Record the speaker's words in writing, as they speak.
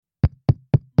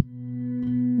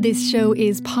This show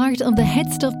is part of the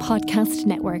Head Stuff Podcast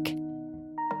Network.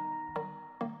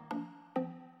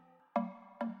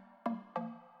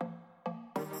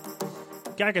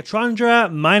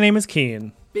 Gagatrondra, my name is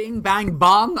Cian. Bing bang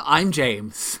bong, I'm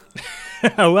James.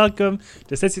 Welcome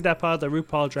to Sissy That Pod, the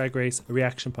RuPaul Drag Race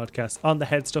reaction podcast on the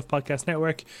Head Stuff Podcast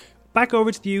Network. Back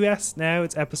over to the US now.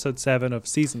 It's episode 7 of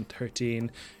season 13.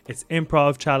 It's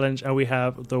Improv Challenge, and we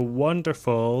have the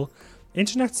wonderful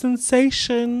internet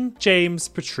sensation James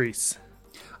Patrice.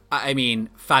 I mean,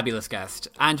 fabulous guest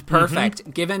and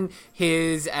perfect. Given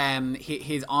his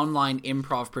online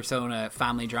improv persona,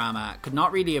 family drama, could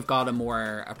not really have got a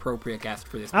more appropriate guest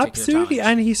for this particular Absolutely,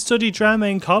 challenge. and he studied drama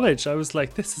in college. I was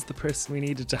like, this is the person we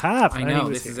needed to have. I know,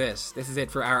 this is it. This is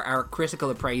it for our critical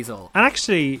appraisal. And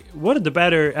actually, one of the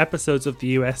better episodes of the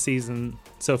US season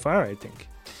so far, I think.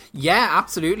 Yeah,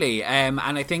 absolutely. And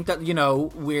I think that, you know,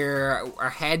 our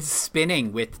heads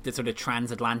spinning with the sort of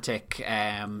transatlantic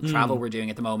travel we're doing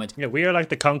at the moment. Yeah, we are like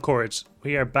the Concorde.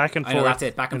 We are back and forth. I know, that's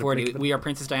it, back and forth. We are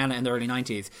Princess Diana in the early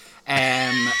 90s.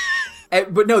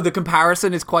 But no, the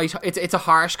comparison is quite... It's a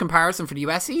harsh comparison for the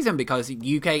US season because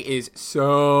the UK is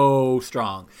so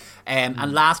strong.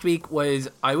 And last week was,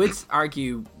 I would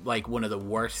argue, like one of the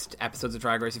worst episodes of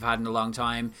Drag Race we've had in a long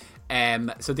time.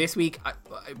 So this week,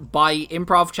 by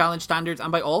improv challenge standards and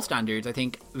by all standards, I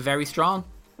think very strong.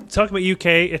 Talking about UK,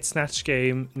 it's Snatch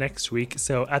Game next week.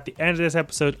 So at the end of this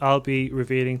episode, I'll be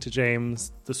revealing to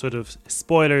James the sort of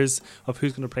spoilers of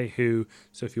who's going to play who.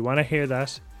 So if you want to hear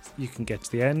that, you can get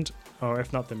to the end. Or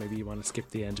if not, then maybe you want to skip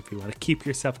the end if you want to keep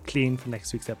yourself clean for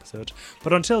next week's episode.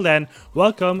 But until then,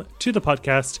 welcome to the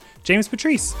podcast, James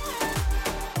Patrice.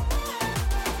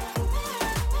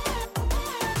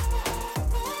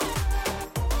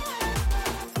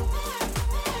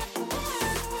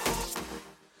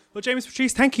 Well, James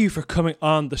Patrice, thank you for coming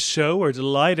on the show. We're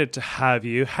delighted to have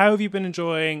you. How have you been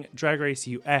enjoying Drag Race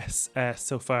US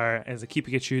so far as a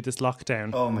keeping it through this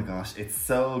lockdown? Oh my gosh, it's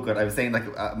so good. I was saying, like,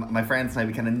 my friends and I,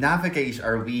 we kind of navigate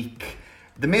our week,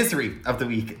 the misery of the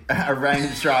week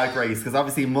around Drag Race, because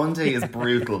obviously Monday is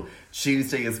brutal,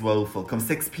 Tuesday is woeful. Come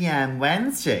 6 p.m.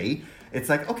 Wednesday, it's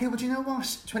like, okay, well, do you know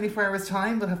what? 24 hours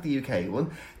time, we'll have the UK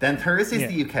one. Then Thursday's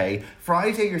the UK.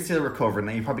 Friday, you're still recovering,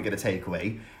 and you probably get a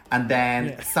takeaway. And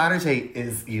then Saturday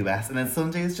is US, and then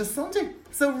Sunday is just Sunday.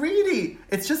 So really,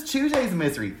 it's just 2 days of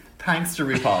misery, thanks to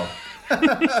RuPaul.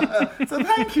 So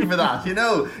thank you for that, you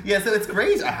know. Yeah, so it's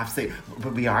great, I have to say.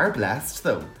 But we are blessed,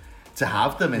 though, to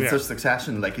have them in such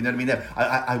succession. Like, you know what I mean?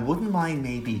 I wouldn't mind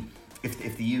maybe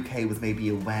if the UK was maybe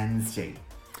a Wednesday.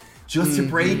 Just to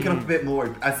break it up a bit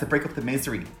more, as to break up the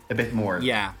misery a bit more.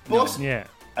 Yeah. But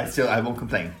I won't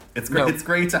complain. It's great. No. It's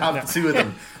great to have the two of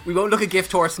them. We won't look a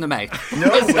gift horse in the mouth. No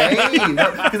way.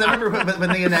 Because I remember when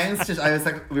they announced it, I was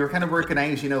like, we were kind of working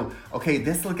out, you know, okay,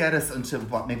 this will get us until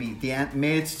what, maybe the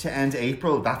mid to end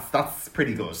April. That's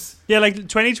pretty good. Yeah, like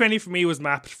 2020 for me was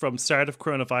mapped from start of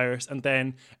coronavirus and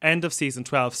then end of season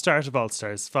 12, start of All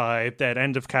Stars 5, then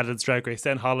end of Canada's Drag Race,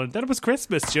 then Holland, then it was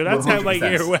Christmas. You know, that's 100%. How my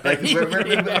year went. Like,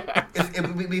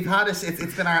 we've had it.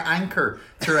 It's been our anchor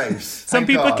throughout. Some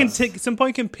people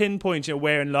can pinpoint, you know,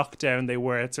 where in lockdown they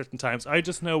were at certain times. I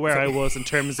just know where I was in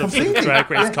terms of Drag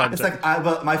Race content. It's like,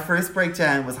 well, my first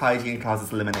breakdown was hygiene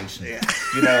causes elimination. Yeah.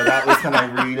 You know, that was when I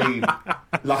really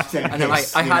locked down. And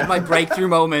I had my breakthrough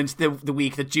moment the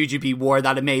week that Jujubee wore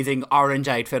that amazing orange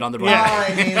outfit on the runway. Yeah,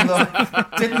 I mean,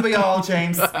 look, didn't we all,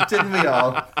 James? Didn't we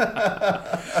all?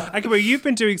 Akbar, you've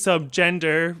been doing some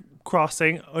gender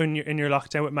crossing in your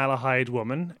lockdown with Malahide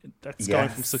Woman. That's going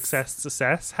from success to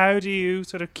success. How do you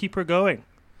sort of keep her going?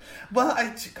 Well,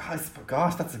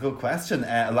 gosh, that's a good question.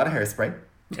 A lot of hairspray.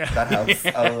 That helps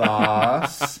a lot.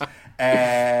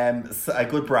 So a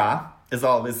good bra is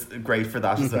always great for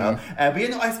that as well. But you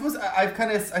know, I suppose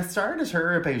I started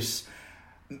her about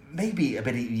maybe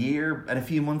a year and a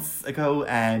few months ago,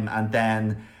 and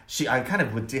then I kind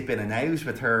of would dip in and out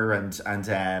with her,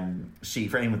 and she,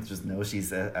 for anyone that doesn't know,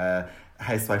 she's a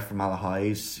housewife from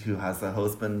Malahide who has a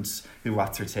husband who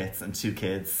rots her tits and 2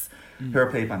 kids who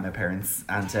are played by my parents,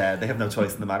 and they have no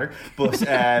choice in the matter. But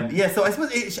so I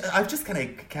suppose I've just kind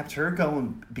of kept her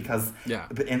going because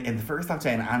in the first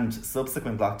lockdown and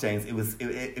subsequent lockdowns, it was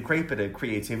a great bit of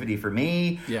creativity for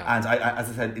me. And I, as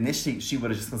I said, initially she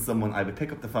would have just been someone I would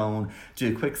pick up the phone,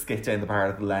 do a quick skit down the bar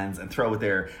of the lens and throw it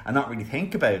there and not really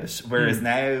think about it. Whereas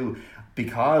now,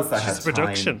 because I had time,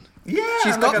 production. Yeah,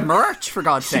 she's got merch, for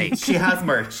God's sake. She has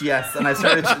merch, yes, and I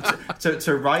started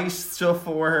to write stuff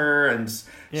for her, and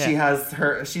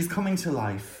she's coming to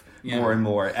life more and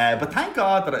more. But thank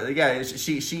God that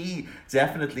she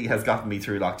definitely has gotten me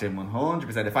through lockdown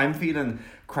 100%. If I'm feeling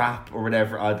crap or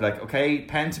whatever, I'd be like, okay,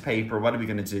 pen to paper, what are we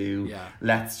going to do? Yeah.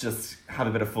 Let's just have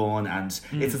a bit of fun. And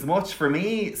it's as much for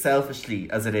me selfishly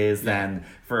as it is then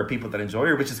for people that enjoy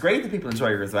her, which is great that people enjoy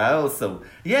her as well. So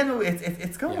yeah, no,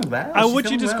 it's going well. And would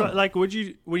She's you going describe well. like would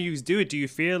you when you do it? Do you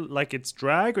feel like it's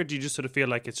drag, or do you just sort of feel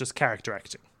like it's just character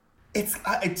acting?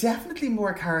 It's definitely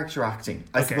more character acting,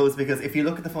 I suppose, because if you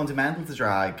look at the fundamentals of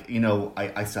drag, you know,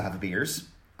 I still have a beard.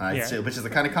 Which is a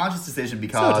kind of conscious decision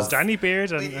because... So does Danny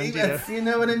Beard and you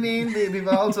know what I mean? We've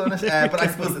all done it. But I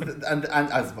suppose, and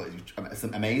I suppose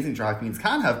some amazing drag queens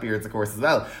can have beards, of course, as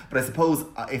well. But I suppose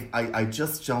if I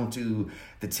just don't do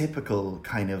the typical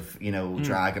kind of, you know,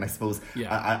 drag. And I suppose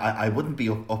I wouldn't be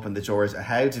up in the George.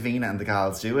 How Davina and the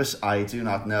gals do it, I do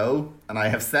not know. And I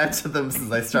have said to them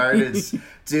since I started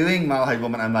doing Malahide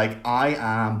Woman, I'm like, I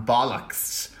am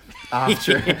bollocksed.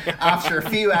 After a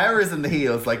few hours in the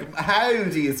heels, like, how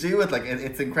do you do it? Like,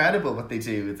 it's incredible what they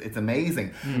do. It's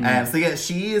amazing. So yeah,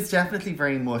 she is definitely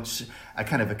very much a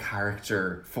kind of a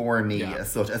character for me as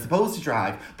such, as opposed to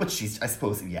drag. But she's, I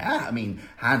suppose, I mean,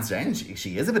 hands down,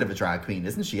 she is a bit of a drag queen,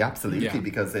 isn't she? Absolutely,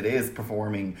 because it is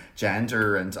performing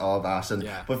gender and all that. And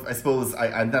but I suppose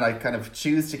and then I kind of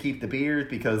choose to keep the beard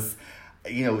because,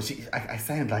 you know, I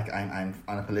sound like I'm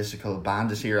on a political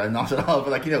bandit here. I'm not at all. But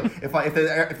like, you know, if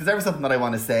there's ever something that I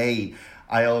want to say,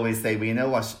 I always say, well, you know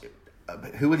what?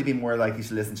 Who would you be more likely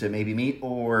to listen to? Maybe me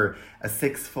or a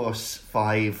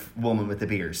 6'5" woman with a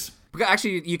beard?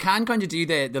 Actually, you can kind of do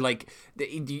I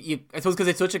suppose because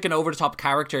it's such like an over the top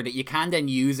character that you can then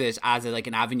use it as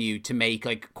an avenue to make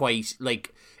like quite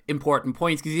like important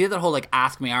points, because you did that whole like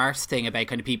ask me arse thing about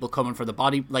kind of people coming for the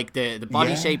body, like the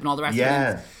body shape and all the rest of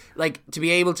it. Like to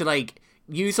be able to like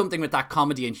use something with that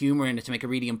comedy and humor in it to make a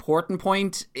really important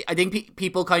point. I think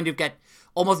people kind of get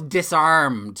almost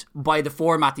disarmed by the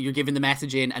format that you're giving the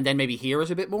message in, and then maybe hear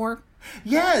it a bit more.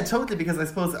 Yeah, totally, because I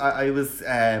suppose I was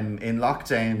in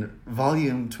lockdown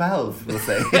volume 12, we'll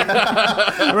say.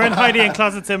 We're in Heidi and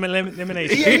Closets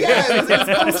Elimination. Yeah, it was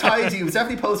post-Heidi. It was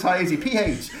definitely post-Heidi.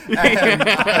 PH.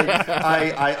 I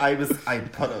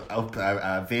put up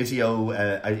a video.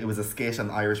 It was a skit on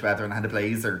Irish Weather, and I had a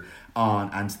blazer on,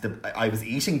 and I was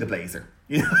eating the blazer,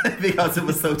 you know, because it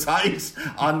was so tight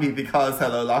on me because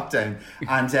hello lockdown.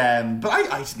 And but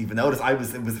I didn't even notice.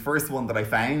 It was the first one that I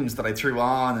found that I threw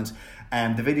on,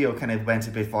 and the video kind of went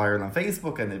a bit viral on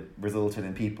Facebook, and it resulted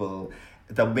in people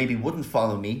that maybe wouldn't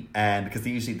follow me, because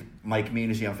usually my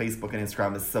community on Facebook and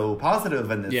Instagram is so positive,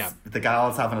 and it's the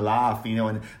gals having a laugh, you know,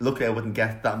 and luckily I wouldn't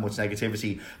get that much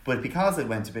negativity. But because it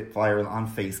went a bit viral on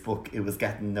Facebook, it was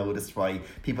getting noticed by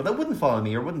people that wouldn't follow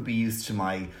me or wouldn't be used to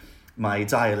my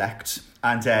dialect,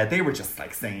 and they were just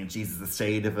like saying, Jesus, the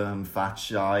state of him, fat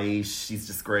shite, she's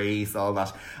disgrace, all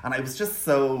that. And I was just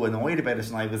so annoyed about it,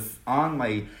 and I was on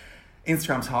my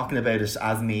Instagram talking about it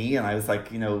as me, and I was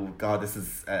like, you know, God, this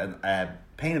is a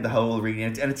pain in the hole, really.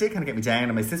 And it did kind of get me down.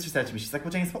 And my sister said to me, she's like,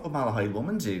 well, James, what would Malahide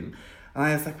Woman do? And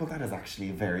I was like, well, that is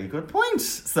actually a very good point.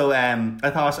 So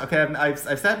I thought, okay, I've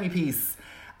said my piece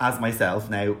as myself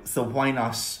now, so why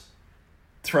not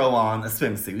throw on a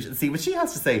swimsuit and see what she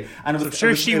has to say? And I'm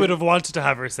sure she would have wanted to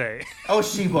have her say. Oh,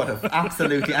 she would have,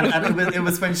 absolutely. And it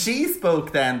was when she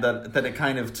spoke then that it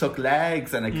kind of took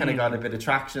legs, and it kind of got a bit of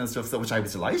traction and stuff, so which I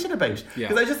was delighted about.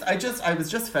 Because I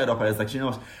was just fed up. I was like, you know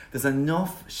what, there's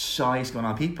enough shite going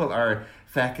on. People are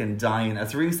fecking dying.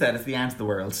 As Rue said, it's the end of the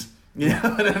world. You know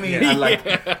what I mean? And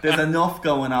like, there's enough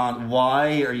going on.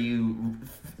 Why are you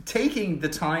taking the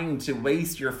time to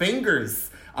waste your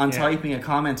fingers on typing a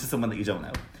comment to someone that you don't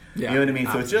know? You know what I mean?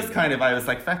 So it's just kind of, I was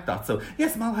like, feck that. So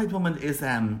yes, Malahide Woman is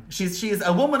she is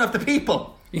a woman of the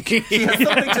people. She has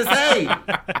something to say.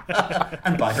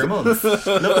 And buy her mugs.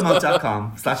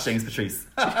 Lovethemugs.com/James Patrice.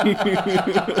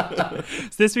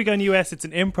 So this week on US, it's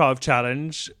an improv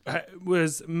challenge.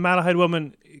 Was Malahide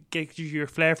Woman get you your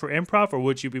flair for improv, or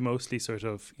would you be mostly sort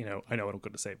of, you know, I know what I'm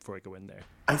going to say before I go in there?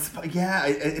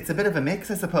 It's a bit of a mix,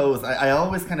 I suppose. I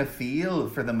always kind of feel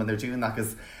for them when they're doing that,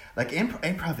 because like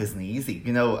improv isn't easy,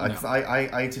 you know. Because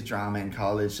I did drama in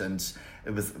college, and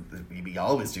we'd be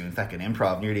always doing fucking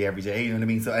improv nearly every day, you know what I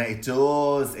mean? So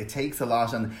it takes a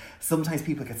lot, and sometimes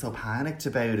people get so panicked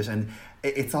about it, and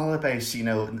it's all about, you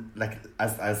know, like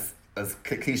as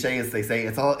cliche as they say,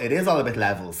 it is all about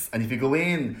levels. And if you go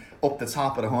in up the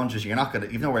top at 100,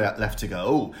 you've nowhere left to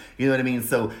go, you know what I mean?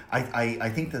 So I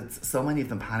think that so many of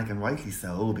them panic, and rightly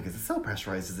so, because it's so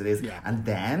pressurized as it is. And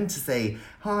then to say,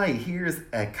 hi, here's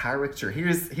a character,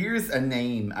 here's a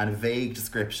name and a vague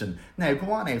description, now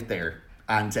go on out there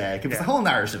and give us a whole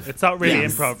narrative. It's not really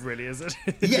improv, really, is it?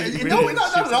 Yeah, It really no, is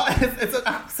not at all. It's an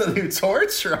absolute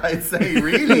torture, I'd say.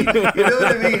 Really, you know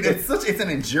what I mean? It's an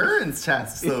endurance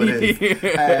test, so it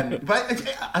is.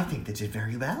 But I think they did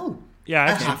very well. Yeah,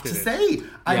 I have to say,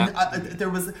 there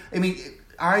was. I mean,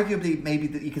 arguably,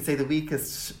 maybe you could say the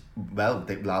weakest. Well,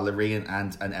 Lalaurie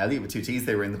and Elliot with 2 T's,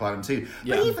 they were in the bottom 2.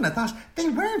 But even at that, they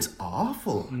weren't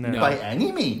awful by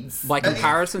any means. By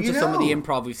comparison to some of the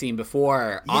improv we've seen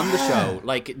before on the show,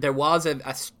 like there was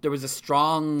a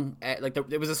strong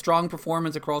there was a strong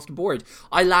performance across the board.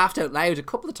 I laughed out loud a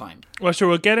couple of times. Well, sure,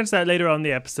 we'll get into that later on in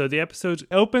the episode. The episode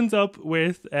opens up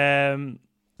with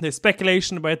there's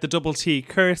speculation about the double T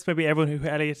curse. Maybe everyone who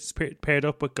Elliot's paired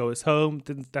up with goes home.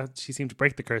 Didn't that she seemed to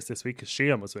break the curse this week because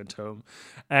she almost went home.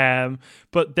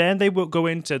 But then they will go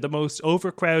into the most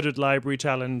overcrowded library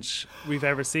challenge we've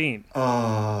ever seen.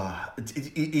 Oh,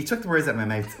 you took the words out of my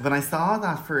mouth. When I saw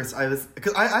that first, I was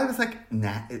like,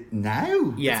 now?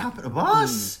 Yeah.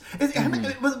 What's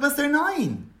happening? What? Was there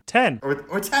 9? 10.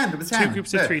 Or 10? There was 10. 2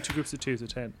 groups of 3, 2 groups of 2, so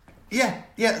 10. Yeah.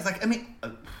 It's like, I mean...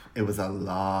 It was a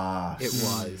lot. It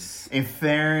was. In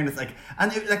fairness,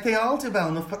 they all do well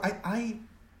enough, but I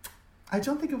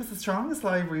don't think it was the strongest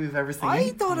library we've ever seen.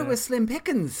 I thought it was slim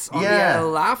pickings on the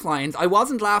laugh lines. I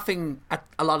wasn't laughing at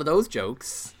a lot of those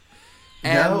jokes.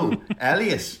 No,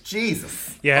 Elliot,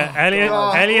 Jesus. Yeah,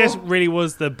 Elliot really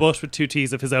was the butt with 2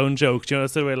 T's of his own joke. Do you know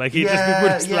what I'm saying? He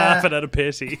just laughing at a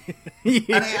pity.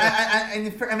 And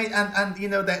you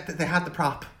know that they had the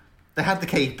prop. They had the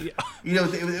cape. You know,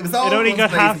 it was all. It only got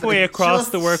halfway across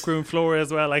the workroom floor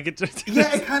as well. Like it just.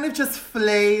 Yeah, it kind of just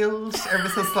flailed ever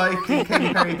so slightly.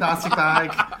 Katy Perry plastic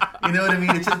bag. You know what I mean?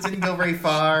 It just didn't go very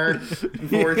far,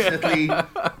 unfortunately.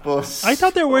 But I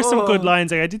thought there were some good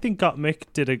lines. Like, I did think Gottmik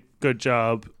did a good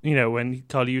job. You know, when he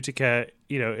called Utica.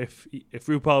 You know, if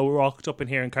RuPaul walked up in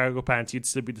here in cargo pants, you'd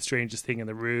still be the strangest thing in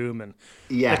the room. And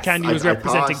Candy was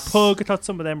representing Pug. I thought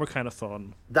some of them were kind of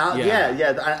fun.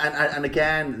 And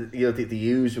again, you know, the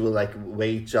usual like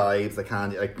weight jibes, like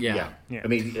Candy, like I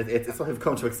mean, it's what I've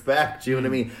come to expect. Do you know what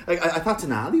I mean? Like I thought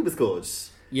Denali was good.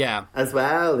 Yeah, as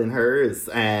well in hers.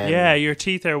 Your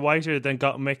teeth are whiter than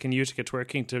Gottmik and Utica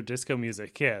twerking to disco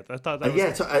music. Yeah, I thought that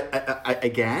was... So I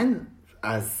again,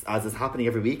 as is happening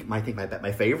every week, I think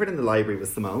my favourite in the library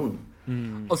was Simone.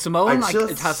 Oh, Simone,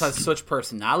 it has such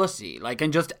personality,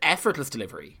 and just effortless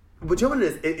delivery. But you know what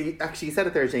it is? Actually, you said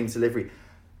it there, James, delivery.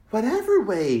 Whatever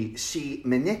way she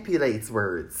manipulates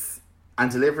words and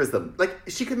delivers them,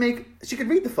 she could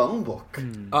read the phone book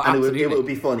and it would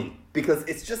be funny. Because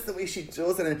it's just the way she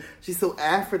does it, and she's so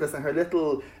effortless, and her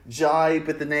little jibe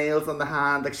with the nails on the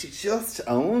hand, she just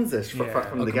owns it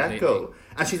from the get-go.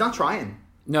 And she's not trying.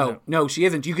 No, she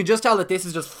isn't. You can just tell that this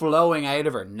is just flowing out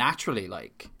of her naturally,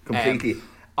 completely.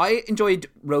 I enjoyed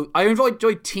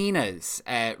Tina's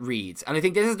reads, and I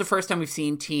think this is the first time we've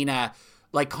seen Tina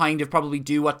kind of probably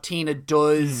do what Tina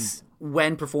does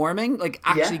when performing,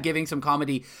 actually giving some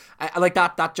comedy.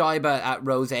 That jibe at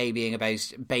Rose being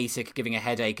about Basic giving a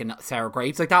headache and sour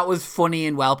grapes, that was funny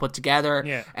and well put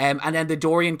together. And then the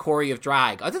Dorian Corey of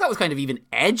drag, I thought that was kind of even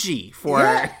edgy for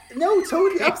her. No,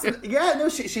 totally, absolutely. Yeah, no,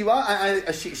 she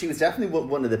was. She was definitely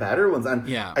one of the better ones, and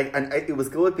it was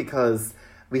good because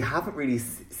we haven't really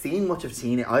seen much of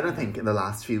Tina, I don't think, in the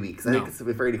last few weeks. I think it's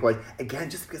been fairly quiet. Again,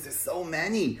 just because there's so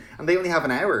many, and they only have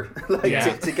an hour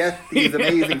to get these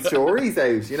amazing stories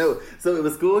out, you know. So it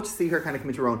was good to see her kind of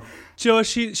come into her own. Joe,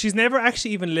 she's never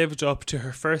actually even lived up to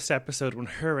her first episode when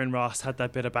her and Ross had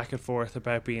that bit of back and forth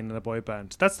about being in a boy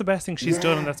band. That's the best thing she's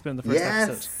done, and that's been the first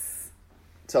episode.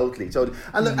 Totally.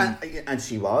 And look, and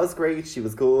she was great. She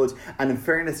was good. And in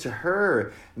fairness to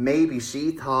her, maybe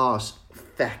she thought,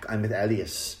 "Feck, I'm with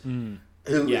Elliot, who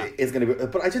is going to be."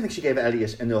 But I don't think she gave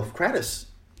Elliot enough credit.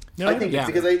 No, I think it's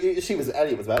because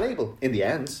Elliot was well able in the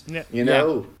end. Yeah. You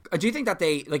know. I do think that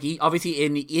they obviously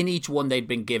in each one they'd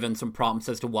been given some prompts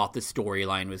as to what the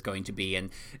storyline was going to be, and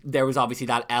there was obviously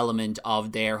that element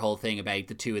of their whole thing about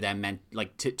the two of them meant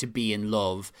to be in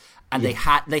love. And they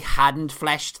hadn't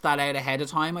fleshed that out ahead of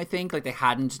time, I think. They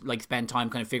hadn't spent time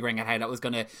kind of figuring out how that was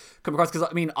going to come across. Because,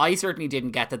 I mean, I certainly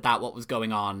didn't get that what was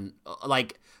going on. I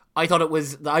thought it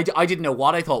was... I didn't know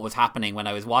what I thought was happening when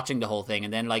I was watching the whole thing.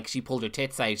 And then, she pulled her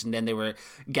tits out and then they were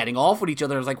getting off with each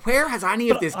other. I was like, where has any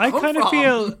of this come from? I kind of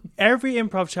feel every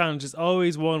improv challenge is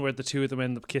always one where the two of them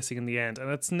end up kissing in the end.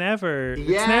 And it's never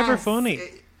funny.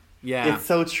 It's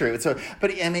so true.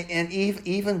 But I mean, and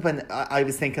even when I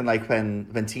was thinking,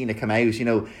 when Tina came out, you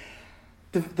know,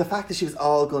 the fact that she was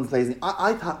all guns blazing,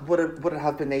 I thought would it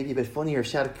have been maybe a bit funnier if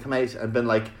she had come out and been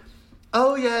like,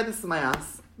 "Oh yeah, this is my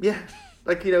ass, yeah."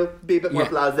 Like, you know, be a bit more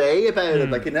blasé about it.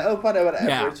 Like, you know, whatever.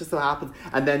 Yeah. It just so happens.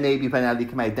 And then maybe when Ellie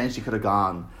came out, then she could have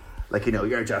gone, like, you know,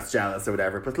 you're just jealous or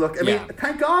whatever. But look, I mean,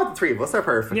 thank God the three of us are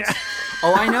perfect. Yeah.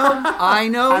 Oh, I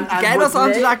know. And Get us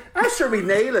onto that. I'm sure we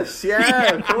nail it.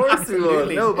 Yeah, of course we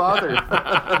would. No bother.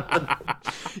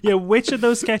 Yeah, which of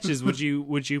those sketches would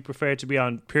you prefer to be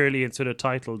on purely in sort of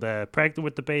titled Pregnant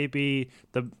with the Baby,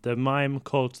 the Mime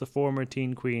Cult, the Former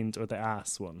Teen Queens, or the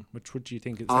Ass one? Which would you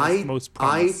think is most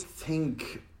promise?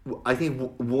 I think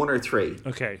one or three.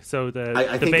 Okay, so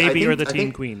the Baby or the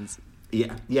Teen Queens?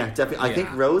 Yeah, definitely. I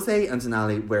think Rose and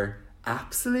Denali were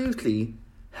absolutely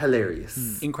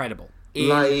hilarious. Incredible.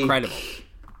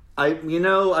 I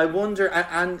wonder,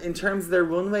 and in terms of their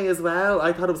runway as well,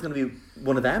 I thought it was going to be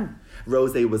one of them.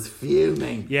 Rose was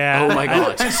fuming. Yeah. Oh my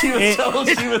God. She was told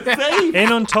she was safe.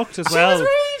 In Untucked as well, was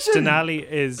raging. Denali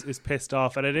is pissed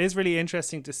off, and it is really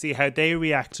interesting to see how they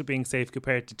react to being safe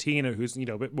compared to Tina, who's, you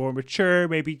know, a bit more mature,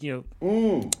 maybe, you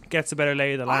know, gets a better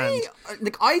lay of the land.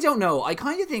 I don't know. I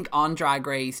kind of think on Drag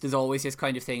Race there's always this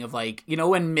kind of thing of like, you know,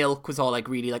 when Milk was all like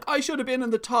really like, I should have been in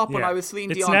the top when I was Celine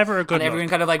Dion. It's never a good and everyone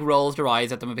look. kind of like rolls their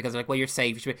eyes at them because they're like, well, you're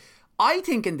safe. You should be. I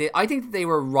think that they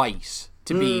were right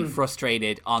to be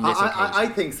frustrated on this occasion. I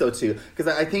think so too, because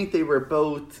I think they were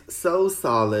both so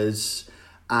solid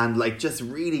and like just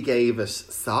really gave it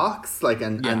socks, like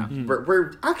and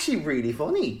were actually really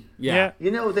funny. Yeah.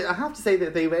 You know, I have to say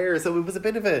that they were. So it was a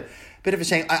bit of a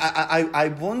shame.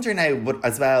 I wonder now,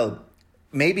 as well,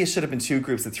 maybe it should have been two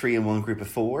groups of three and one group of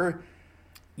four.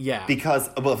 Yeah. Because,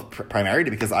 well, primarily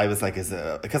because I was like,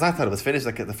 because I thought it was finished.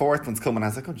 Like, the fourth one's coming. I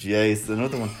was like, oh, jeez,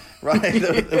 another one. Right?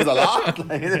 It was a lot.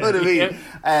 Like, you know what I mean?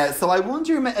 So I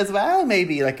wonder as well,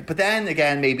 maybe, like, but then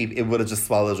again, maybe it would have just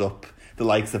swallowed up the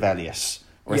likes of Elliot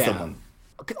or someone.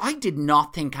 I did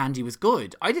not think Kanji was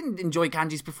good. I didn't enjoy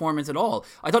Kanji's performance at all.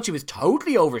 I thought she was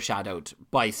totally overshadowed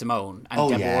by Simone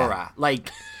and Deborah.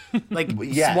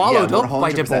 Yeah. Swallowed up 100%.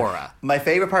 by Deborah. My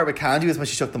favourite part with Kanji was when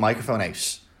she shook the microphone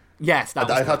out. Yes,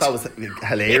 I thought that was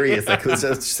hilarious. Like, it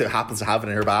just happens to have it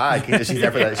in her bag. You know, she's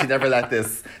never let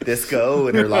this go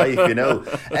in her life. You know,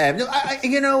 and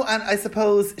I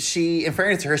suppose she, in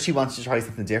fairness to her, she wanted to try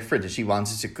something different. And she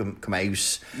wanted to come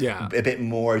out a bit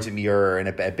more demure and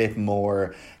a bit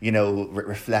more, you know,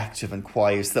 reflective and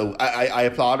quiet. So I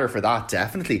applaud her for that,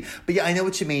 definitely. But yeah, I know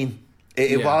what you mean.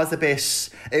 It was a bit.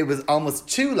 It was almost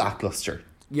too lackluster.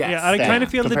 Yes. Yeah, I kind of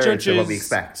feel the judges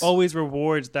expect. always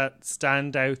reward that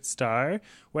standout star,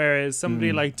 whereas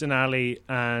somebody like Denali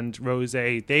and Rose,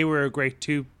 they were a great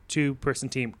two-person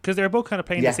team because they were both kind of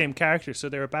playing the same character, so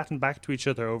they were batting back to each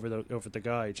other over the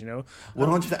guide, you know.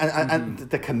 100%, and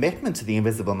the commitment to the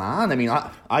Invisible Man. I mean,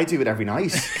 I do it every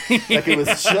night. Like, it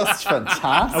was just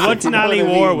fantastic. And what Denali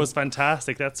wore was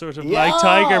fantastic. That sort of like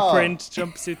tiger print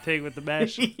jumpsuit thing with the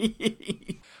mesh.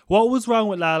 What was wrong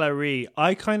with Lala Ree?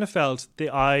 I kind of felt the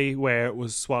eyewear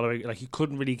was swallowing, like you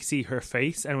couldn't really see her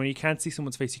face, and when you can't see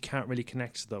someone's face, you can't really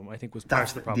connect to them, I think was part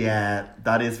of the problem. Yeah,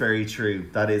 that is very true.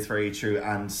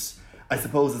 And I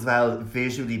suppose as well,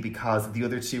 visually, because the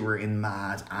other two were in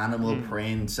mad animal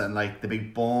print and like the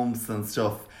big bumps and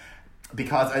stuff.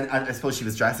 Because I suppose she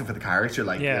was dressing for the character,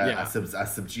 like a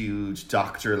subdued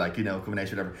doctor, like, you know, coming out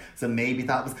or whatever. So maybe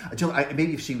that was,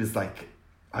 maybe if she was like,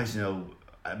 I don't know,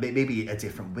 maybe a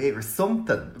different wig or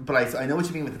something. But I know what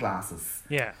you mean with the glasses.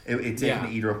 Yeah. It did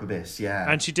eat her up a bit,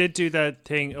 And she did do that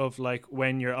thing of like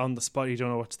when you're on the spot, you don't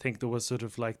know what to think. There was sort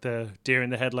of like the deer in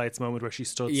the headlights moment where she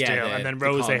stood still and then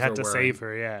Rose had to save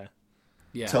her,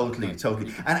 Yeah, totally.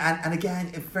 And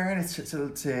again, in fairness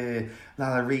to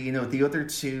Lala Ree, you know, the other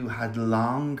two had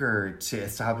longer to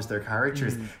establish their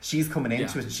characters. She's coming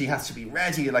into it and she has to be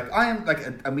ready. Like,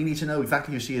 and we need to know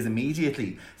exactly who she is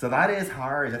immediately. So that is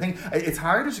hard. I think it's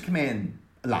harder to come in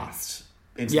last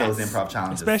into those improv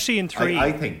challenges. Especially in 3.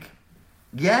 I think.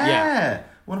 Yeah,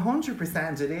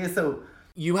 100% it is. So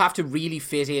you have to really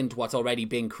fit into what's already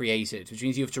been created, which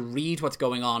means you have to read what's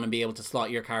going on and be able to slot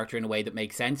your character in a way that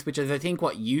makes sense, which is, I think,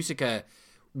 what Utica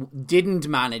didn't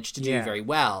manage to do very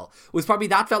well. Was probably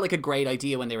that felt like a great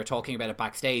idea when they were talking about it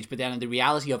backstage, but then in the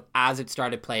reality of as it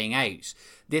started playing out,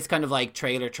 this kind of like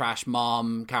trailer trash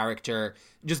mom character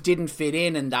just didn't fit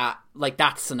in that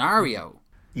scenario.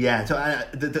 Yeah, so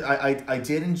I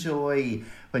did enjoy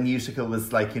when Utica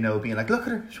was like, you know, being like, look at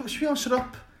her, she won't shut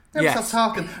up. Never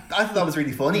stop talking. I thought that was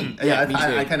really funny.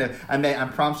 I kind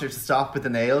of prompted her to stop with the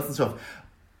nails and stuff.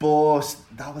 But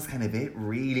that was kind of it,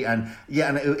 really. And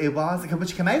it was, when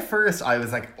she came out first, I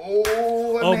was like,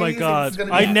 oh my God.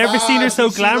 I'd never seen her so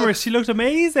glamorous. She looked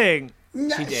amazing.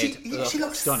 She did. She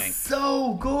looked stunning.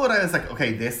 So good. I was like,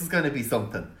 okay, this is going to be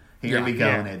something. Here we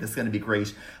go now. This is going to be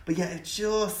great. But yeah, it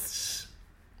just...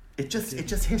 It just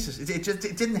hit it.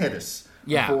 It didn't hit it.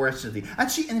 Yeah. Unfortunately.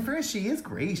 And in fairness, she is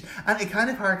great. And it kind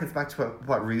of harkens back to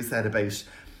what Rue said about,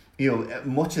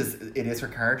 much as it is her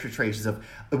character traits of,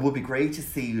 it would be great to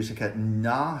see Utica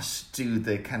not do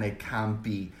the kind of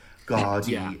campy,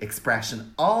 gaudy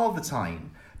expression all the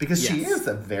time. Because she is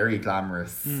a very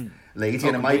glamorous lady.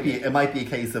 And it might be a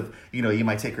case of, you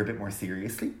might take her a bit more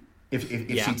seriously. If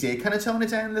she did kind of tone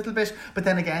it down a little bit. But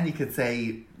then again, you could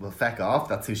say, well, feck off,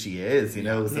 that's who she is,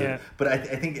 So, but I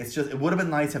think it would have been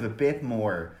nice to have a bit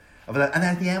more of that. And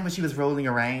then at the end, when she was rolling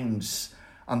around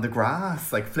on the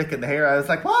grass, like flicking the hair, I was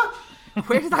like, what?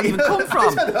 Where did that even come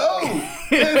from? I don't know.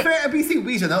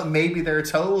 We don't know. Maybe they're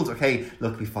told, okay,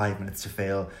 look, we 5 minutes to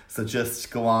fail, so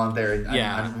just go on there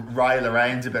and rile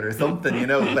around a bit or something, But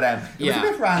it was a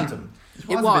bit random.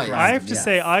 It was. I have to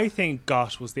say, I think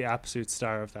Gott was the absolute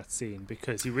star of that scene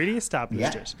because he really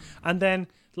established it. And then,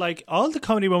 all the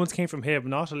comedy moments came from him,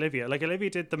 not Olivia.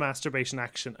 Olivia did the masturbation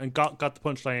action and got the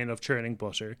punchline of churning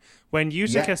butter. When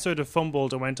Utica sort of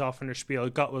fumbled and went off in her spiel,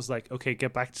 Gott was like, okay,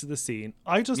 get back to the scene.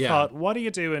 I just thought, what are you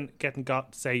doing getting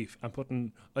Gott safe and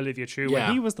putting Olivia through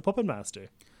when he was the puppet master?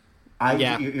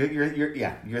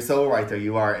 You're so right there.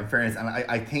 You are, in fairness. And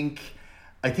I think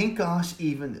Gott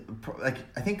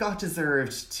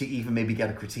deserved to even maybe get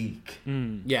a critique.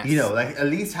 Yes. At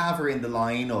least have her in the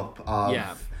lineup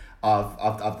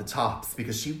of the tops,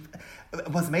 because she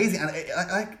was amazing. And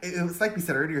it was like we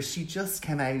said earlier, she just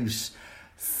came out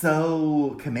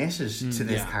so committed to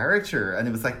this character, and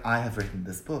it was like, I have written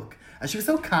this book. And she was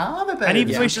so calm about it. And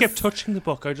even the way she kept touching the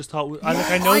book, I just thought,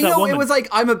 I know that woman. It was like,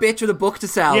 I'm a bitch with a book to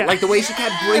sell. Yeah. The way she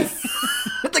kept breathing.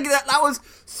 That was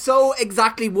so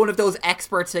exactly one of those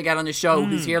experts to get on the show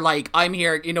who's here I'm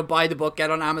here, buy the book, get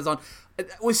on Amazon. It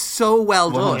was so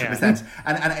well done. 100%.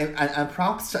 And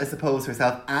props to, I suppose,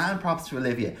 herself, and props to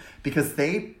Olivia, because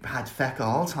they had feck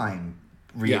all time,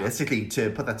 realistically, to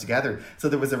put that together. So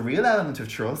there was a real element of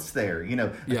trust there, in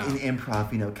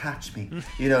improv, catch me.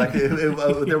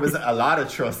 There was a lot of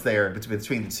trust there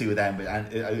between the two of them,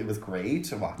 and it was great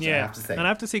to watch, I have to say. And I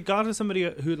have to say, God is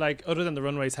somebody who, other than the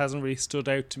runways, hasn't really stood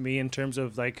out to me in terms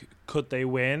of, could they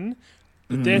win?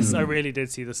 This, I really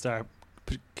did see the star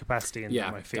capacity in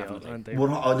them, I feel. Definitely.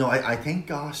 I think,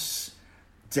 gosh,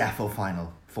 defo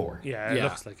final 4. Yeah, it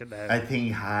looks like it now. I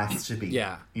think it has to be.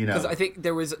 Yeah, because I think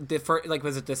there was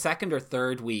was it the second or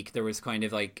third week? There was kind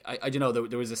of I don't know.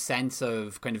 There was a sense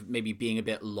of kind of maybe being a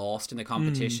bit lost in the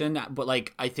competition, but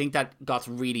I think that got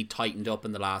really tightened up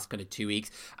in the last kind of 2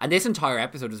 weeks. And this entire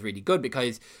episode was really good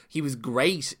because he was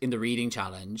great in the reading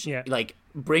challenge. Yeah,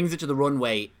 brings it to the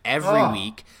runway every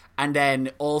week. And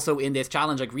then also in this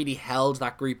challenge, really held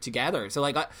that group together. So,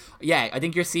 I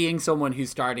think you're seeing someone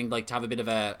who's starting to have a bit of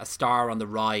a star on the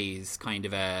rise, kind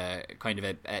of a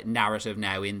narrative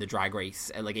now in the drag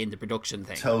race, in the production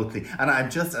thing. Totally. And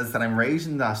I'm just, as I said, I'm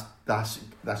raising that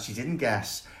she didn't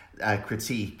get a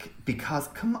critique because,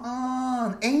 come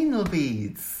on, anal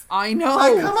beads. I know.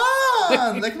 Come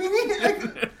on, we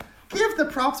need give the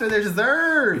props where they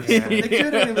deserve. Yeah.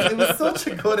 It was such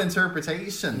a good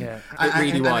interpretation. Yeah, it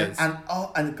really was.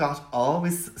 And God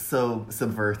always so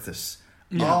subverts it.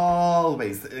 Yeah.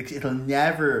 Always. It'll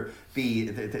never be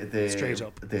the straight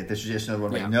up the traditional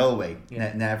runway. Yeah. No way.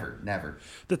 Yeah. Never.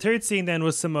 The third scene then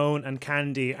was Simone and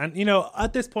Candy, and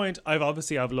at this point I've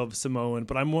loved Simone,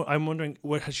 but I'm wondering,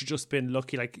 what has she just been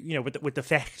lucky, with the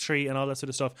factory and all that sort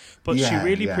of stuff? But she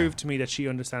really proved to me that she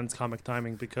understands comic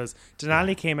timing, because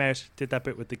Denali came out, did that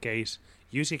bit with the gate.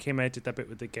 Utica came out, did that bit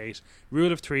with the gate.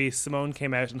 Rule of 3, Simone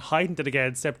came out and heightened it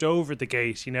again, stepped over the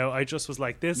gate. I just was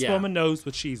like, this woman knows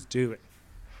what she's doing.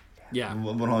 Yeah,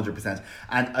 100%.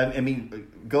 And I mean,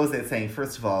 goes without saying,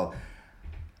 first of all,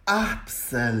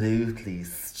 absolutely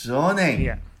stunning.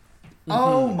 Yeah.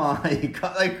 Oh my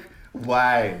God!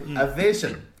 Wow, a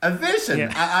vision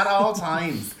at all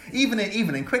times, even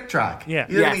in quick track. Yeah,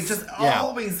 you know what I mean? Just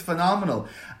always phenomenal.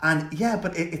 And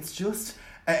but it's just.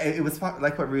 It was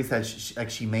like what Ruth said.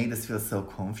 She made us feel so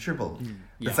comfortable.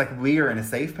 It's like we are in a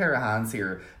safe pair of hands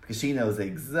here, because she knows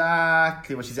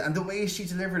exactly what she's doing, and the way she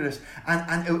delivered it,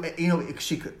 and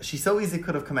she so easily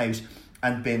could have come out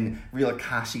and been real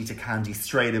catchy to Candy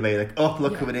straight away,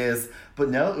 look who it is. But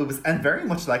no, it was, and very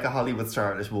much like a Hollywood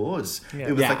star it was. Yeah.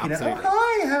 It was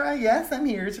hi, yes, I'm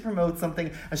here to promote something.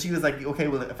 And she was like, okay,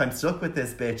 well, if I'm stuck with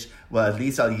this bitch, well, at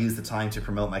least I'll use the time to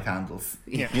promote my candles.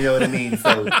 Yeah. You know what I mean?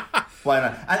 So why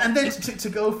not? And then to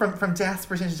go from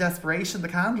desperate into desperation, the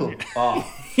candle. Yeah.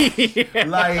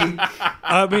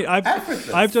 I mean,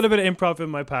 I've done a bit of improv in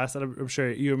my past, and I'm sure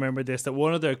you remember this, that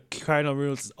one of the cardinal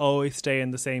rules is always stay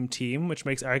in the same team, which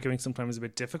makes arguing sometimes a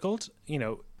bit difficult.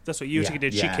 That's what Utica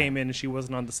did. She Yeah. came in and she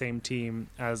wasn't on the same team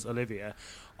as Olivia.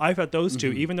 I thought those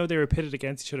two, even though they were pitted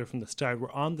against each other from the start,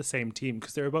 were on the same team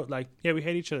because they were both like, yeah, we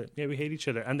hate each other. Yeah, we hate each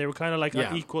other. And they were kind of like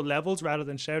on equal levels rather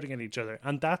than shouting at each other.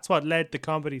 And that's what led the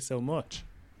comedy so much.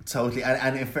 Totally,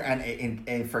 and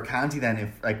for Candy then,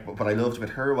 if like what I loved with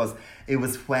her was it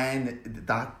was when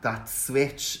that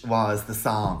switch was the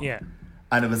song,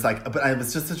 and it was like, but it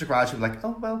was just such a gradual like,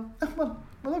 oh well,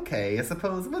 okay, I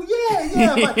suppose, well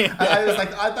yeah, but, and I was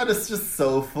like, I thought it's just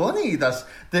so funny that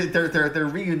they're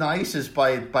reunited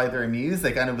by their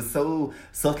music, and it was so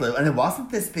subtle, and it wasn't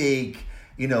this big,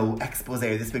 you know, expose,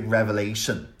 this big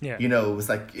revelation. Yeah. You know, it was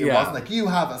like, it wasn't like, you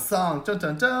have a song, dun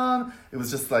dun dun. It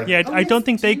was just like, I don't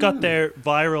think they got their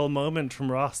viral moment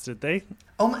from Ross, did they?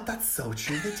 Oh my, that's so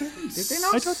true, they didn't. Did they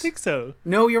not? I don't think so.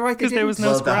 No, you're right, because there was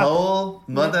no well, scrap. The whole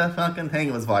motherfucking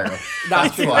thing was viral.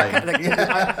 That's why.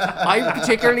 I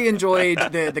particularly enjoyed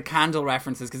the candle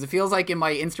references because it feels like in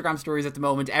my Instagram stories at the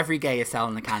moment, every gay is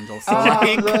selling a candle. So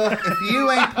look, if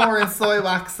you ain't pouring soy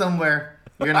wax somewhere,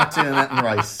 you're not doing anything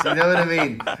right. You know what I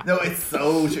mean? No, it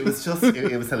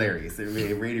was hilarious. It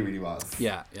really, really was.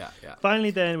 Yeah. Finally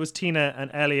then it was Tina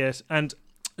and Elliot, and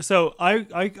so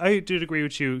I did agree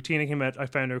with you. Tina came out, I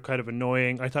found her kind of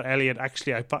annoying. I thought Elliot,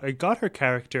 actually, I got her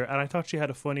character, and I thought she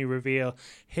had a funny reveal.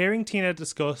 Hearing Tina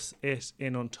discuss it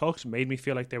in Untucked made me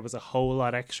feel like there was a whole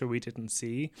lot extra we didn't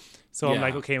see. So I'm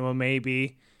like, okay, well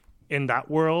maybe in that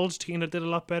world Tina did a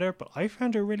lot better, but I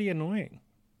found her really annoying.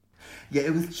 Yeah,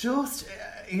 it was just,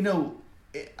 you know,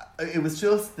 it was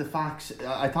just the fact.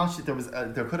 I thought there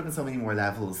could have been so many more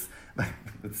levels. I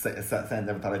never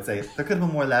thought I'd say it. There could have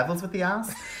been more levels with the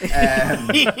ass.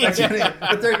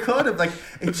 But there could have, like,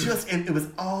 it was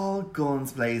all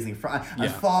guns blazing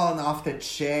and falling off the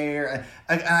chair.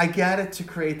 And I get it, to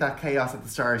create that chaos at the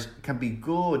start can be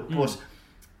good, but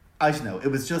I don't know.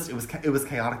 It was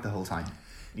chaotic the whole time.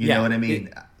 You know what I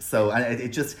mean? So, and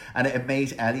it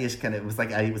made Elliot it was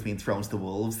like Elliot was being thrown to the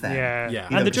wolves then. Yeah. You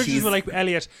And know, the judges were like,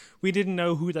 Elliot, we didn't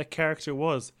know who that character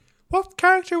was. What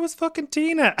character was fucking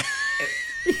Tina?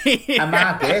 A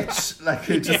mad bitch, like,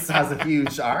 who just has a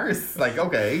huge arse. Like,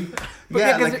 okay.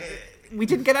 But we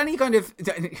didn't get any kind of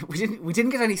we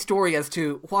didn't get any story as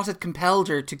to what had compelled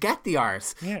her to get the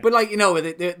arse. But like, you know,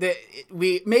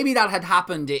 we maybe that had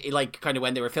happened like kind of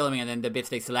when they were filming, and then the bits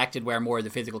they selected were more of the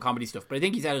physical comedy stuff. But I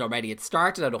think you said it already. It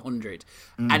started at 100,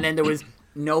 and then there was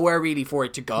nowhere really for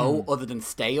it to go other than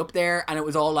stay up there, and it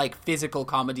was all like physical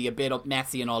comedy, a bit up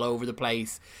messy and all over the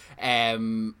place,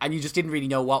 and you just didn't really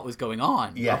know what was going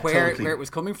on, or where it was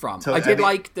coming from. I did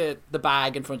like the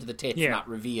bag in front of the tits and that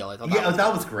reveal. I thought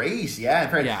that was great.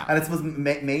 And it was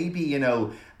maybe, you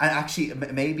know, and actually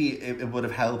maybe it would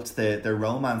have helped the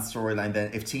romance storyline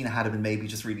then if Tina had been maybe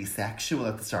just really sexual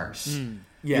at the start.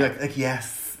 Like,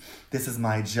 yes, this is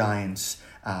my giant.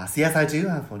 So yes, I do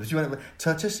have one. Did you want to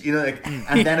touch it? You know, like,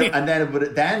 and then it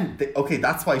would okay.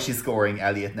 That's why she's scoring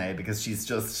Elliot now, because she's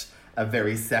just a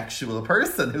very sexual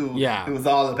person who was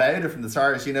all about it from the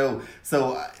start. You know,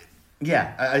 so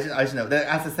I don't know.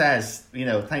 As I said, you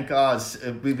know, thank God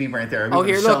we weren't there.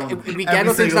 Here, look, we get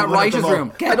us into that writers'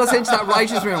 room. Get us into that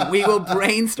writers' room. We will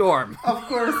brainstorm. Of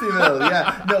course we will.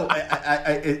 Yeah, no,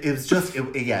 it was just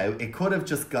it could have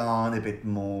just gone a bit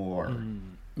more.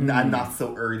 And not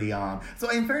so early on. So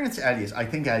in fairness to Elliot, I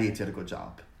think Elliot did a good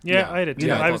job. I did too.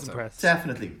 Yeah, I was impressed.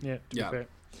 Definitely. Fair.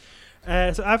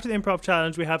 So after the improv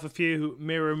challenge, we have a few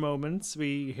mirror moments.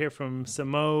 We hear from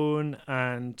Simone,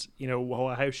 and you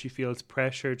know how she feels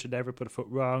pressure to never put a foot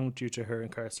wrong due to her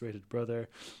incarcerated brother.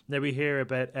 Then we hear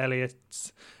about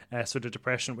Elliot's sort of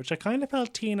depression, which I kind of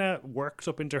felt Tina worked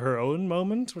up into her own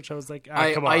moment, which I was like,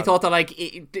 come on. I thought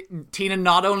that Tina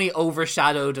not only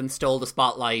overshadowed and stole the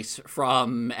spotlight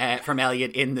from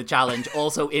Elliot in the challenge,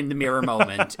 also in the mirror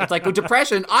moment. It's like,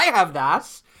 depression, I have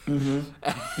that.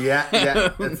 Mm-hmm. Yeah.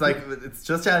 It's like, it's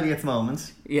just Elliot's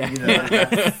moment. Yeah. You know,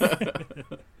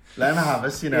 let him have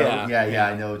it, you know. Yeah,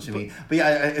 I know what you mean. But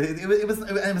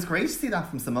it was great to see that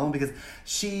from Simone, because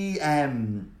she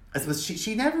I suppose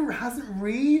she never hasn't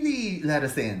really let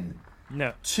us in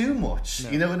too much.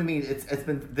 You know what I mean? It's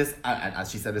been this, and as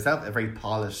she said herself, a very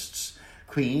polished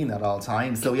queen at all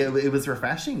times. So it was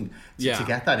refreshing to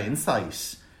get that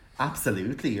insight.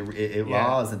 Absolutely, it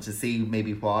was, and to see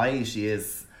maybe why she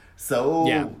is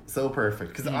so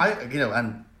perfect. Because I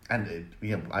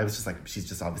was just like, she's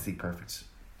just obviously perfect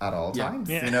at all times,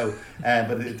 you know.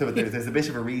 But there's a bit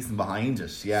of a reason behind it.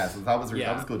 So that was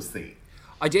good to see.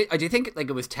 I do think like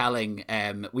it was telling.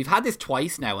 We've had this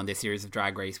twice now on this series of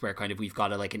Drag Race, where kind of we've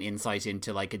got an insight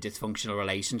into like a dysfunctional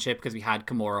relationship, because we had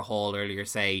Kimora Hall earlier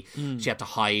say she had to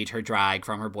hide her drag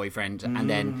from her boyfriend, and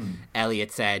then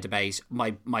Elliot said about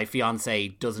my fiance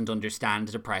doesn't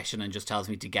understand depression and just tells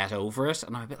me to get over it,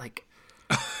 and I'm a bit like.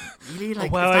 Really?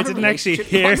 Like, well, I didn't actually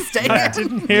hear. I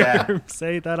didn't hear Yeah. him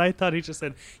say that. I thought he just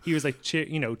said he was like,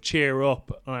 cheer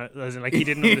up, as in like he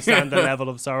didn't understand the level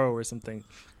of sorrow or something.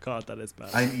 God, that is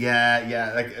bad.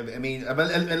 Yeah. Like, I mean,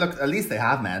 look, at least they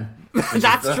have men.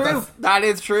 That's true. That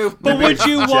is true. But would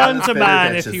you want a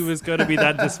man if bitches. he was going to be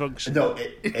that dysfunctional? No,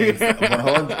 it's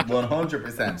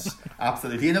 100%.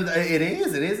 Absolutely. You know, it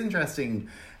is interesting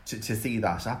to see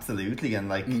that, absolutely, and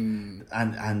like,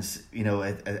 and you know,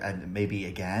 and maybe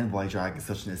again, why drag is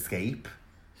such an escape.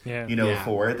 Yeah. You know,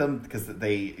 for them, because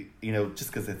they, you know,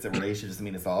 just because it's a relationship doesn't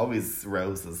mean it's always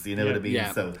roses. You know what I mean?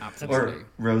 Yeah, so, absolutely. or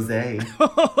rosé.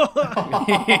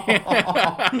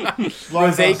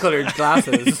 Rosé coloured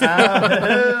glasses.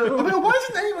 I mean, why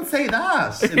didn't anyone say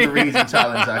that in the reading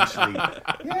challenge? Actually,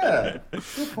 yeah.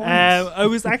 Good point. I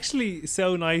was actually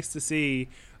so nice to see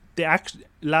the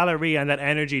Lala Rhea and that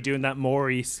energy doing that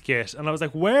Maury skit, and I was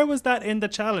like, where was that in the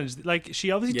challenge? Like,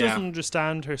 she obviously doesn't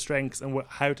understand her strengths and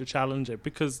how to challenge it,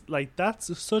 because like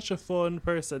that's such a fun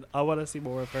person. I want to see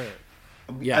more of her.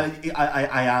 Yeah,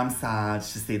 I am sad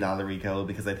to see Lala Rhea go,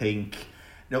 because I think,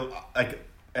 like,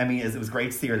 I mean, it was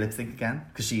great to see her lip sync again,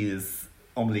 because she is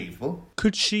unbelievable.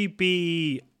 Could she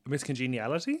be Miss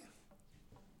Congeniality?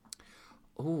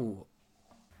 Oh,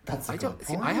 That's a good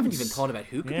point. I haven't even thought about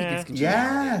who could be this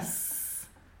congeniality. Yes,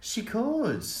 she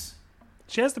could.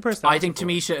 She has the personality. I think for it.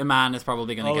 Tamisha Iman is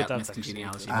probably going to get that's Miss actually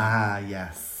Congeniality.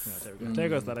 Yes. Yeah, there we go. There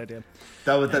goes that idea.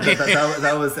 That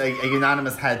was a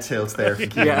unanimous head tilt there for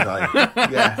Keely and I.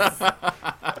 Yes.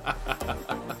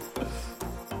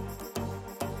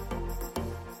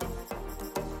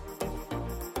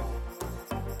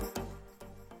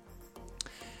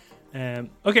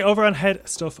 Okay, over on Head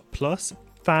Stuff Plus,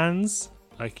 fans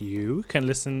like you can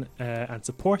listen and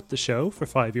support the show for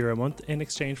 €5 a month in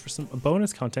exchange for some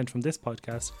bonus content from this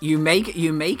podcast. You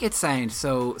make it sound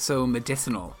so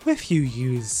medicinal. If you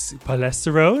use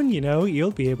polysterone,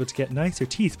 you'll be able to get nicer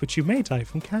teeth, but you may die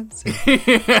from cancer.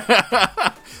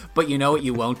 But you know what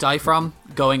you won't die from?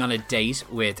 Going on a date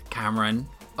with Cameron.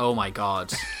 Oh my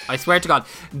God. I swear to God.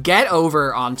 Get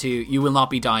over onto you will not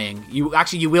be dying. You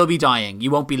will be dying.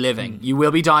 You won't be living. You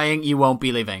will be dying. You won't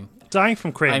be living. Dying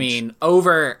from cringe. I mean,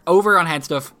 over on Head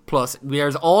Stuff Plus,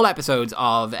 there's all episodes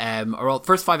of,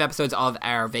 first 5 episodes of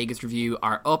our Vegas review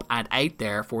are up and out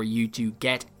there for you to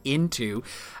get into.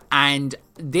 And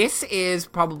this is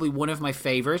probably one of my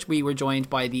favourite. We were joined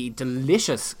by the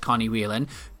delicious Connie Whelan.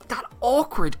 That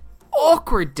awkward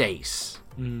date.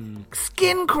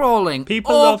 Skin crawling.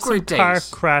 People love some date. car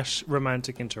crash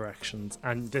romantic interactions,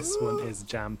 and this one is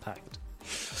jam packed.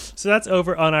 So that's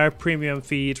over on our premium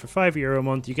feed for €5 a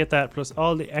month. You get that plus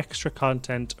all the extra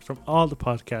content from all the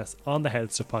podcasts on the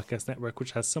Head Stuff Podcast Network,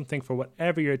 which has something for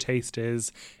whatever your taste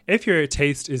is. If your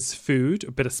taste is food,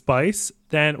 a bit of spice,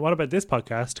 then what about this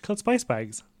podcast called Spice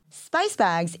Bags? Spice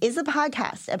Bags is a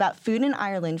podcast about food in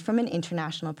Ireland from an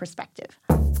international perspective.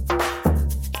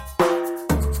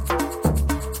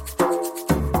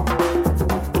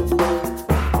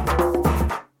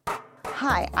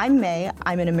 Hi, I'm May.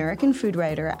 I'm an American food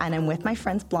writer, and I'm with my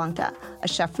friends Blanca, a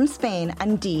chef from Spain,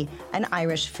 and Dee, an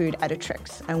Irish food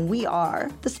editrix. And we are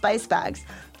the Spice Bags,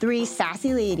 3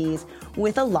 sassy ladies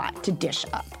with a lot to dish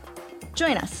up.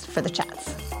 Join us for the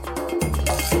chats.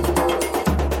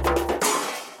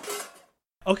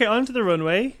 Okay, on to the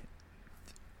runway.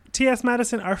 T.S.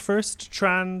 Madison, our first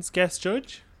trans guest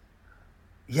judge.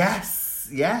 Yes.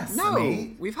 No,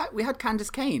 Me. we had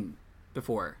Candice Kane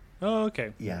before. Oh,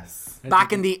 okay. Yes.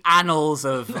 Back in the annals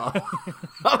of...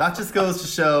 That just goes to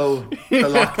show the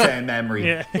lockdown memory.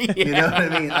 Yeah. You know what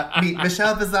I mean?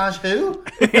 Michelle Visage who?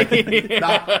 Like,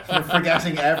 not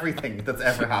forgetting everything that's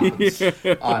ever happened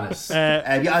on it.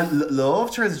 I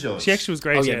loved her as a judge. She actually was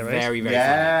great. Oh yeah, right? very, very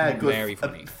yeah, funny. good. Very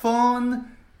funny.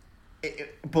 Fun,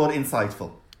 but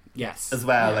insightful Yes. as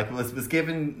well. Yeah. Like was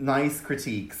giving nice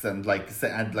critiques and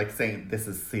saying this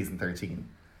is season 13.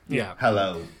 Yeah.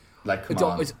 Hello. Like, come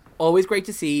on. It's always great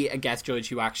to see a guest judge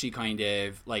who actually kind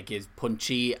of like is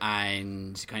punchy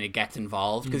and kind of gets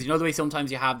involved, because you know the way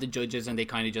sometimes you have the judges and they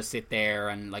kind of just sit there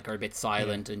and like are a bit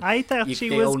silent. And I thought she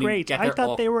they was only great. get I their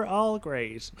thought they were all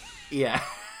great. Yeah.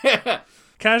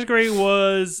 Category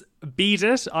was Beat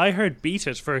It. I heard Beat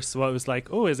It first, so I was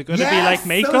like, oh, is it going to be like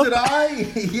makeup? So did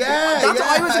I.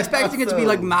 I was expecting it to be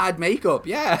like mad makeup.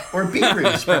 Yeah. Or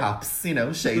beetroot, perhaps. You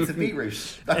know, shades of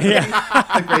beetroot. That could be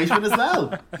a great one as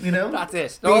well. You know, that's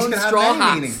it. Beat can have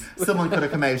many meanings. Someone could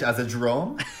have come out as a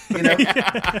drum. You know,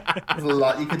 there's a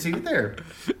lot you could do there.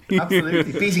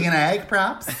 Absolutely. Beating an egg,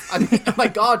 perhaps. Oh my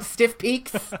God, stiff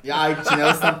peaks. Yeah, do you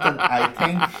know something?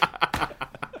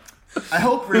 I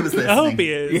hope Rue is listening. I hope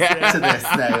he is. To this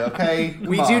now, okay?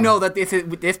 We do know that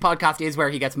this podcast is where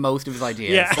he gets most of his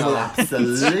ideas. Yeah. So. Well,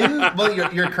 absolutely.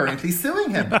 Well, you're currently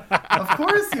suing him. Of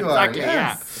course you are. Exactly,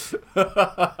 yes.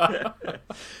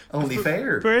 Only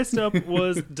fair. First up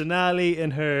was Denali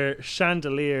in her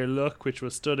chandelier look, which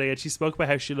was stunning, and she spoke about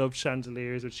how she loved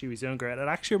chandeliers when she was younger, and it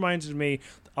actually reminded me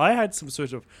I had some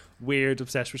sort of weird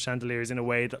obsession with chandeliers in a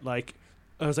way that, like,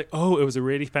 I was like, oh, it was a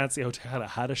really fancy hotel. It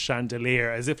had a chandelier,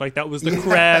 as if like that was the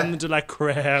creme de la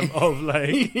creme of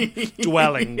like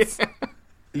dwellings.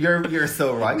 You're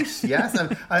so right. Yes,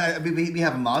 we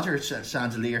have a moderate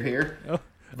chandelier here. Oh.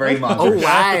 Very moderate. Oh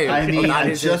wow! I mean,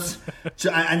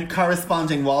 and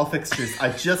corresponding wall fixtures.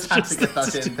 I just had to get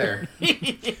that in there.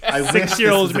 I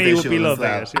 6-year-old me would be loving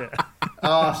it. Yeah.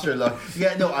 Oh, sure. Look,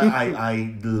 yeah, no,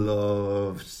 I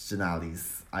loved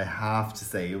Denali's. I have to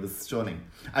say, it was stunning.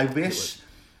 I wish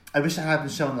I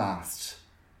hadn't shown last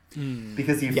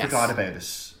because you forgot about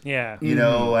it. Yeah, you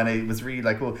know, and it was really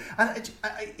like, well, and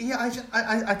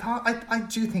I thought I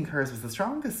do think hers was the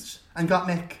strongest and got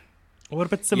Mick. What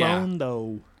about Simone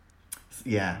though?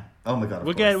 Yeah. Oh my God.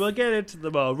 We'll get into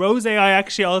them all. Rose, I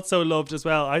actually also loved as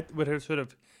well. With her sort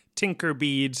of tinker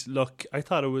bead look, I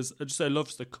thought it was I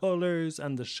loved the colours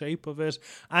and the shape of it.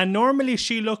 And normally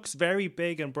she looks very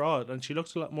big and broad, and she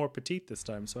looked a lot more petite this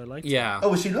time. So I liked it.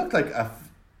 Oh, she looked like a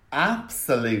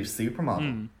absolute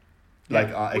supermodel. Like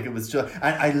it was just,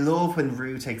 and I love when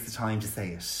Rue takes the time to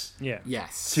say it. Yeah.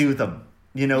 Yes. To them.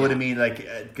 You know what I mean? Like,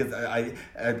 because I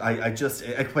just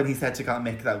when he said to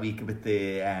Mick that week with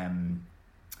the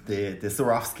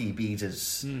Swarovski beaded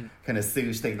kind of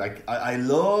suit thing, like I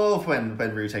love when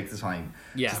Rue takes the time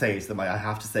to say to them. I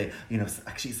have to say, you know,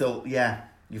 actually, so yeah,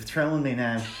 you've thrown me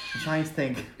now. I'm trying to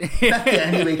think.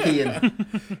 Anyway, Cian.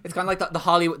 It's kind of like the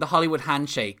Hollywood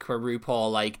handshake, where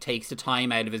RuPaul like takes the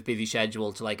time out of his busy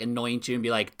schedule to like anoint you and be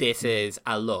like, "This is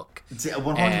a look."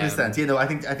 100%. You know, I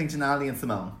think Denali and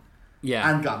Simone. Yeah.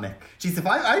 And got Mick. Jeez, if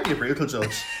I'd be a brutal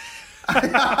judge.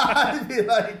 I'd be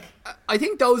like... I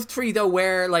think those three, though,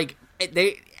 were, like...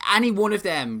 Any one of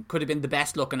them could have been the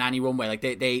best look on any runway. Like,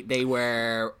 they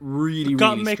were really,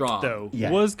 really strong. Though. Yeah.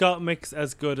 Was Gottmik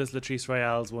as good as Latrice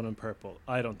Royale's one in purple?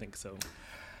 I don't think so.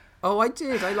 Oh, I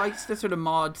did. I liked the sort of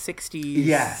mod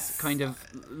 60s kind of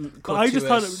cut I just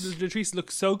thought Latrice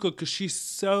looked so good because she's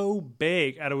so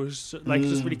big, and it was like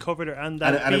just really covered her, and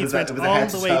that beads went all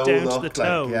the way down to the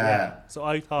toe. Like, yeah. So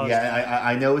I thought,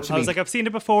 I know what you mean. I was like, I've seen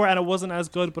it before, and it wasn't as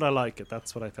good, but I like it.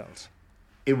 That's what I felt.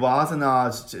 It was a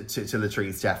nod to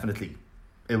Latrice, definitely.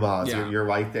 It was. Yeah. You're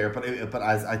right there, but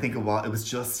as I think it was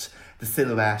just the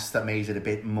silhouette that made it a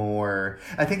bit more.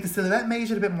 I think the silhouette made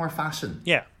it a bit more fashion.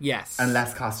 Yeah. Yes. And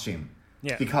less costume.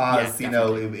 Yeah. Because you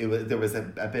know there was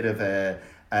a bit of a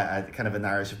kind of a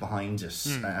narrative behind it,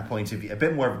 a point of view, a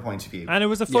bit more of a point of view, and it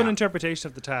was a fun interpretation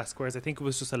of the task. Whereas I think it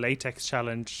was just a latex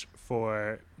challenge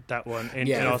for that one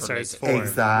in All Stars 4.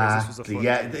 Exactly.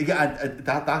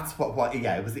 That's what.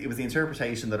 Yeah, it was the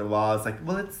interpretation that it was like.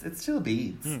 Well, it's still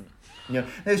beads. You know,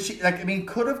 now she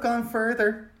could have gone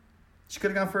further. She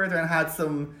could have gone further and had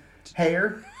some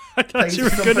hair. I thought you were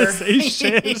going to say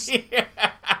shit.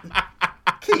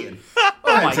 Cian.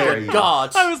 Oh my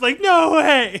God. I was like, no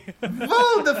way.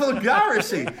 Oh, the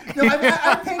vulgarity. No,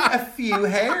 I think a few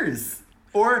hairs.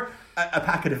 Or a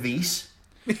packet of Veet.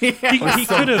 He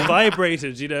could have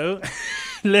vibrated, you know.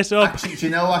 Lit up. Actually, do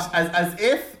you know what? As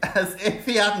if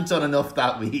he hadn't done enough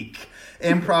that week.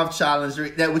 Improv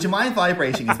challenge. Now, would you mind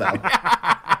vibrating as well?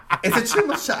 Is it too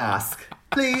much to ask?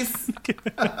 Please.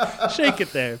 Shake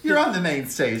it there. You're on the main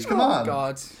stage. Come on. Oh,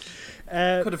 God.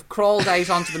 Could have crawled out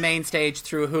onto the main stage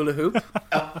through a hula hoop.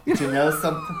 Oh, do you know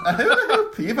something? A hula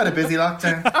hoop? You've had a busy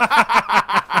lockdown.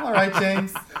 All right,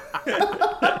 James.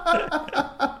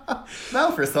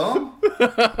 Now for a song.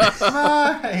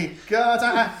 My God,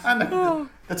 I'm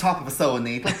the top of a sewing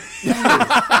needle.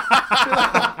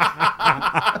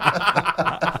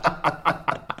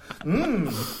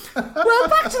 Well,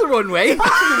 back to the runway.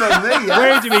 Yes.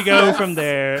 Where do we go from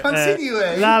there? Continue.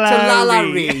 La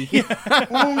Ree.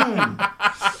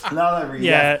 La Ree.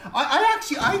 Yeah.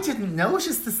 I didn't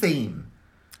notice the seam.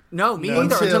 No, me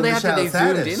neither. Until they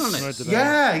zoomed in on it.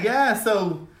 Yeah.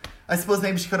 So I suppose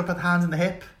maybe she could have put the hand in the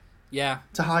hip Yeah.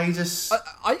 to hide it.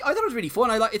 I thought it was really fun.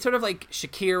 It's sort of like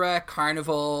Shakira,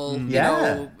 Carnival. You Yeah.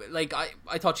 know, like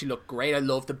I thought she looked great. I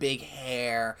loved the big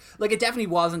hair. Like, it definitely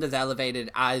wasn't as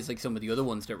elevated as like some of the other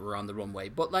ones that were on the runway,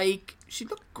 but like she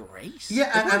looked great.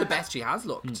 Yeah, It's one of the best she has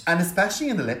looked. And especially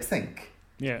in the lip sync.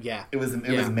 Yeah. It was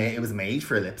made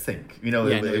for a lip sync. You know,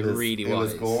 Yeah, it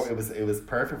was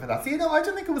perfect for that. So, you know, I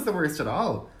don't think it was the worst at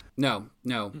all. No,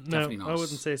 definitely not. I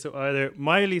wouldn't say so either.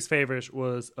 My least favourite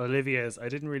was Olivia's. I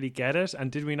didn't really get it.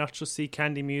 And did we not just see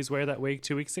Candy Muse wear that wig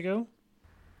 2 weeks ago?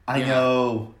 I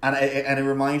know. And it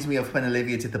reminds me of when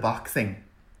Olivia did the boxing.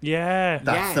 Yeah.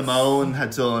 That Simone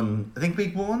had done, I think,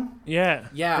 week 1? Yeah.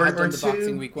 Yeah, Or I'd done the two.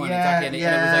 boxing week 1, Yeah, exactly.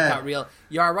 And it was like yeah. that real...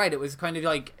 You're right, it was kind of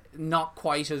like not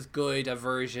quite as good a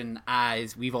version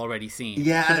as we've already seen.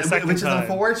 Yeah, For the second which is time.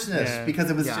 unfortunate Yeah.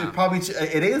 because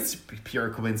it is pure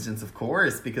coincidence, of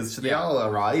course, because they Yeah. all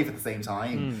arrive at the same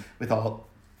time with all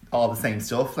the same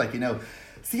stuff, like, you know.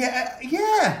 So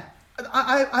yeah.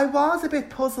 I was a bit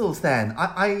puzzled then.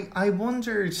 I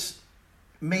wondered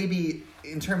maybe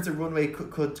in terms of runway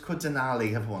could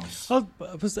Denali have won it? Oh,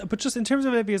 but just in terms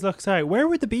of Olivia's look, sorry, where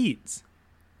were the beads?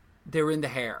 They were in the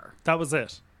hair. That was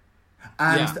it.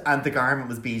 And the garment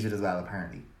was beaded as well,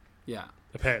 apparently. Yeah.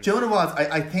 Apparently. Do you know what it was?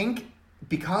 I think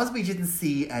because we didn't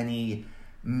see any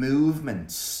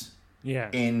movement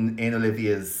in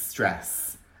Olivia's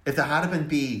dress, if there had been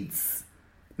beads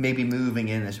maybe moving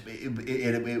in it,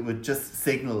 it would just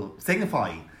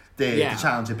signify the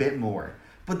challenge a bit more.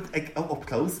 But like, up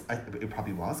close, it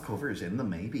probably was covered in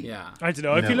them, maybe. Yeah. I don't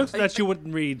know. If you looked at that, you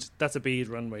wouldn't read, that's a bead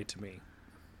runway to me.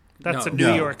 That's a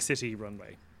New York City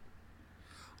runway.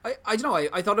 I don't know.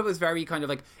 I thought it was very kind of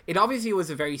like, it obviously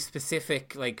was a very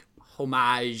specific like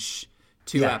homage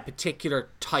to a particular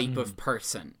type of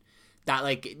person that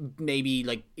like maybe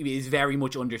like is very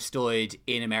much understood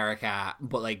in America,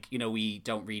 but like, you know, we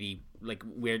don't really like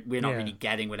we're not really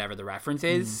getting whatever the reference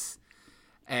is.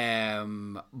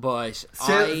 But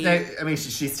still, I mean,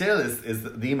 she still is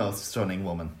the most stunning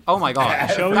woman. Oh my god,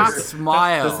 that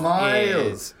smile, the smile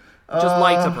is just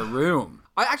lights up a room.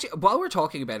 I actually, while we're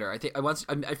talking about her,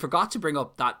 I forgot to bring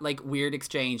up that like weird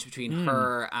exchange between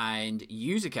her and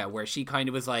Yuzuka, where she kind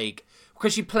of was like,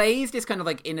 because she plays this kind of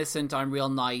like innocent, I'm real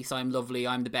nice, I'm lovely,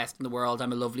 I'm the best in the world,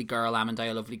 I'm a lovely girl,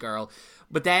 Amandine, a lovely girl.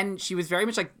 But then she was very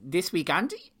much like this week,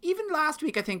 and even last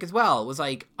week I think as well, was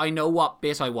like, I know what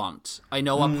bit I want, I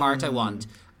know what part I want,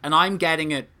 and I'm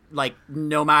getting it like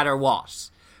no matter what.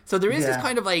 So there is this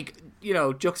kind of like, you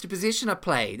know, juxtaposition at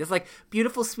play. There's like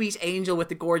beautiful, sweet angel with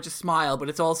the gorgeous smile, but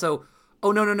it's also,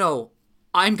 oh no,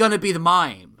 I'm gonna be the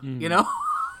mime, you know.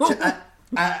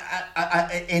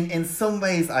 In some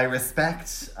ways, I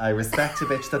respect a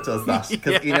bitch that does that,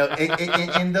 because you know,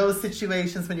 in those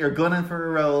situations when you're gunning for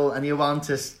a role and you want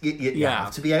it, you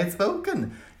have to be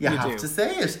outspoken. You have to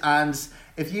say it, and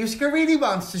if Yusuke really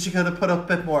wants it, she could have put up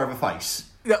a bit more of a fight.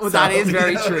 That is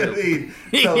very true. I mean?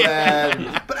 So,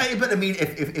 but I mean,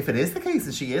 if it is the case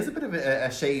and she is a bit of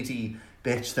a shady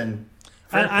bitch, then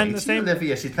and the same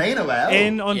Olivia, she's playing it well.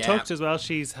 In Untucked as well,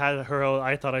 she's had her own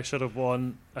I Thought I Should Have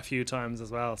Won a few times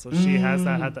as well. So she had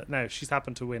that. Now she's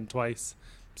happened to win twice.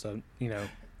 So, you know.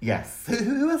 Yes.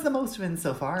 Who has the most wins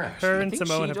so far, actually? Her and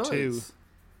Simone have 2.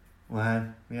 Wow.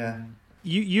 Yeah.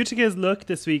 Utica's look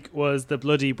this week was the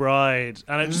Bloody Bride,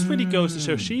 and it just really goes to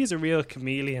show she's a real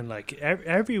chameleon. Like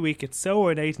every week, it's so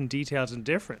ornate and detailed and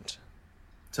different.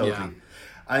 Totally.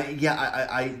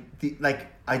 I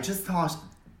just thought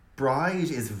Bride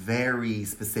is very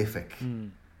specific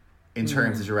in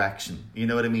terms of direction. You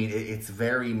know what I mean? It's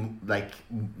very like,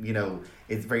 you know,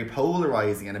 it's very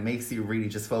polarizing, and it makes you really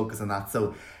just focus on that.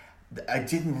 So I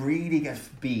didn't really get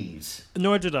Bead.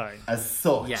 Nor did I. As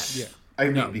such. Yeah. I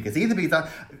mean, because either beads,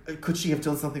 could she have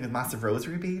done something with massive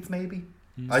rosary beads, maybe?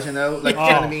 I don't know. Like, you know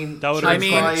what I mean? That would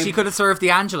have she could have served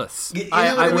the Angelus.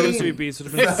 Rosary beads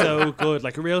would have been so good.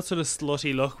 Like a real sort of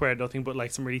slutty look where nothing but like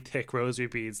some really thick rosary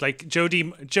beads. Like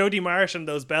Jodie Marsh and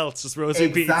those belts, just rosary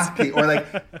beads. Exactly. Or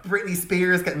like Britney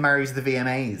Spears getting married to the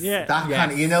VMAs. Yeah. That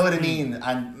kind of, you know what I mean?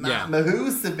 And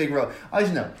Mahoo's a big role. I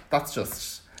don't know. That's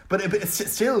just... But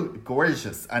it's still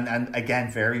gorgeous and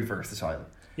again, very versatile.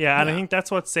 Yeah, and I think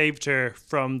that's what saved her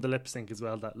from the lip sync as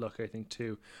well, that look, I think,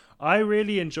 too. I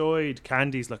really enjoyed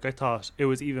Candy's look. I thought it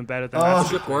was even better than that.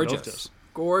 She looked gorgeous.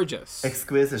 Gorgeous.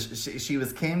 Exquisite. She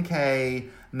was Kim K,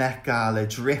 Met Gala,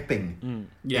 dripping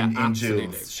in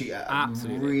jewels. She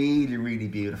really, really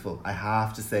beautiful, I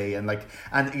have to say. And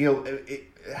you know,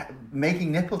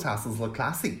 making nipple tassels look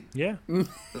classy. Yeah.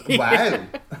 Wow.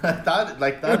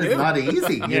 that is not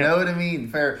easy. You know what I mean?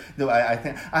 Fair. No, I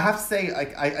think I have to say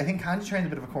I think Candy turned a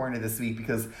bit of a corner this week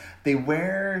because they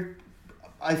were,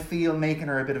 I feel, making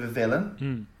her a bit of a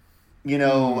villain. You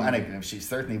know, and she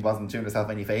certainly wasn't doing herself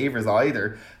any favours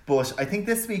either. But I think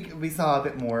this week we saw a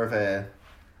bit more of a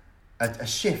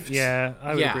shift. Yeah,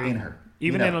 I would agree. In her.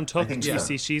 Even in Untucked, you so.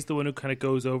 see she's the one who kind of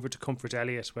goes over to comfort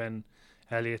Elliot when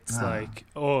Elliot's like,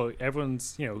 oh,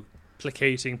 everyone's,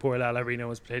 placating poor Lala, no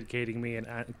one's placating me,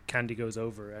 and Candy goes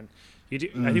over. And I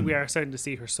think we are starting to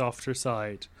see her softer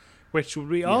side, which would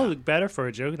be all look better for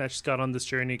a joke that she's got on this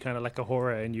journey kind of like a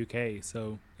horror in UK.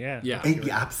 So yeah,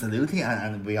 absolutely,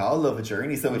 and we all love a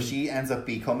journey. So if she ends up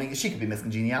becoming, she could be Miss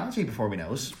Congeniality before we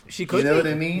know it. She could. You know what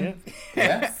I mean?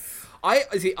 Yeah.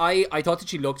 I thought that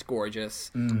she looked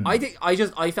gorgeous.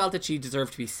 I felt that she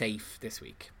deserved to be safe this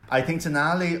week. I think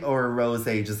Denali or Rose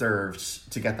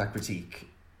deserved to get that critique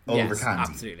over Candy.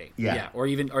 Absolutely. Yeah. Or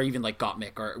even like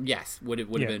Gottmik, or would have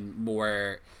been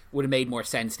more, would have made more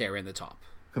sense there in the top.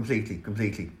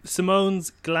 Completely.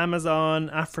 Simone's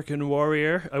Glamazon African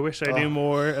warrior. I wish I knew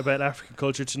more about African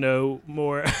culture to know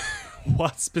more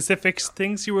what specific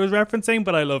things she was referencing,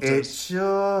 but I loved it. It's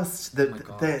just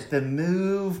the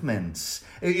movement.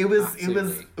 It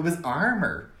was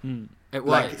armor. It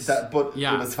was like that, but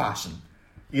it was fashion.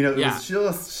 It was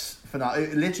just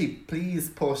phenomenal. Literally, please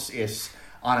put it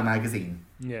on a magazine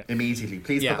immediately.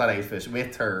 Please put that outfit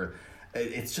with her.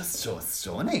 It's just so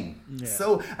stunning.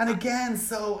 So, and again,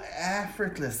 so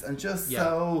effortless, and just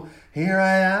so, here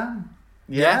I am.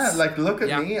 Like, look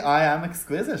at me. I am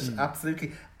exquisite.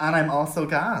 Absolutely. And I'm also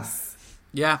gas.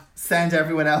 Yeah. Send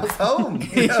everyone else home.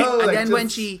 And like, then when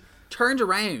she turned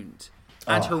around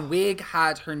and her wig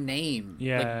had her name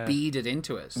like beaded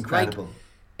into it. Incredible. Like,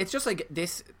 it's just like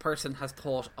this person has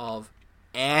thought of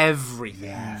everything.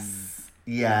 Yes.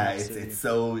 Yeah, it's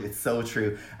so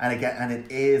true. And again, and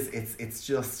it's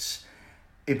just,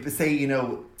 say,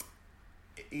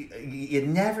 you'd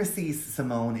never see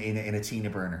Simone in a Tina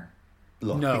Burner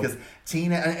look. No. Because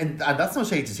Tina, and that's no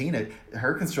shade to Tina,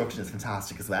 her construction is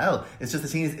fantastic as well. It's just that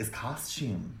Tina's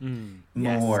costume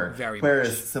more. Yes, very whereas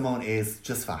much. Simone is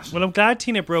just fashion. Well, I'm glad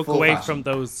Tina broke Full away fashion. from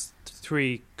those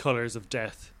 3 colours of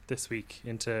death this week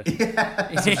into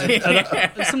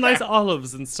some nice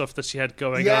olives and stuff that she had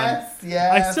going on.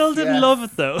 I still didn't love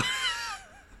it though.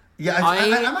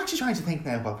 I'm actually trying to think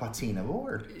now about what Tina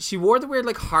wore. She wore the weird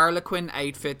like Harlequin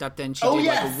outfit that then she did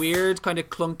like a weird kind of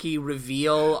clunky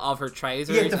reveal of her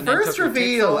trousers. Yeah, the and then first took her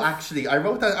reveal, tits off. actually, I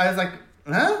wrote that, I was like,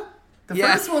 huh? The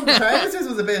first one, the trousers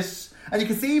was a bit, and you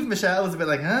could see Michelle was a bit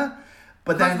like, huh?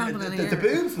 But then the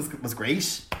boobs was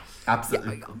great.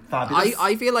 Absolutely fabulous.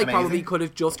 I feel like amazing. probably could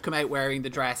have just come out wearing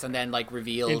the dress and then like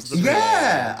revealed the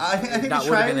I think that the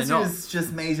would have been trousers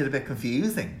just made it a bit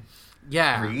confusing.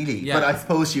 Yeah, really. Yeah. But I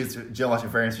suppose she was, what in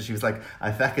fairness, she was like,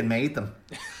 I fucking made them.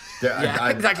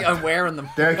 Exactly. I'm wearing them.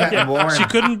 They're getting worn. She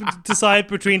couldn't decide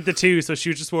between the two, so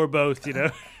she just wore both.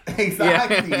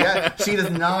 Exactly. Yeah. She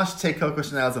does not take Coco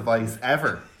Chanel's advice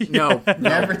ever. No,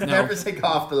 never take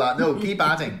off the lot. No, keep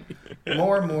adding.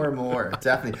 More,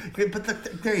 definitely.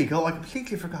 But there you go. I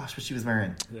completely forgot what she was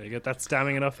wearing. There you go. That's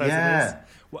damning enough as it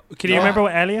is. Can you remember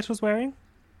what Elliot was wearing?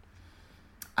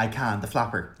 I can. The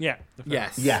flapper. Yeah.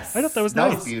 Yes. I thought that was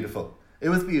nice. That was beautiful. It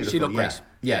was beautiful. She looked great.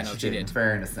 Yeah, no, she did. In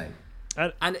fairness,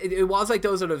 now. And it was like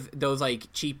those like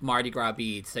cheap Mardi Gras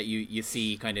beads that you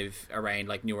see kind of around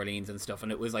like New Orleans and stuff,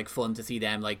 and it was like fun to see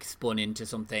them like spun into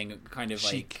something kind of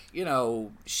chic. like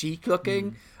chic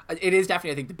looking. It is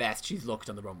definitely, I think, the best she's looked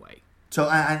on the runway. So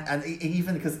and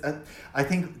even because I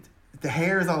think the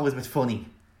hair is always a bit funny.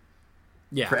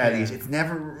 Yeah, for Elliot, it's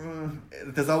never.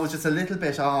 There's always just a little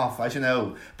bit off. I don't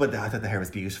know, but I thought the hair was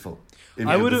beautiful.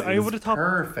 I would have thought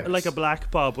perfect. Like a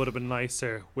black bob would have been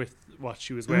nicer with what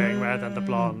she was wearing rather than the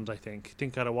blonde. I think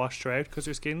kind of washed her out because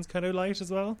her skin's kind of light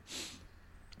as well.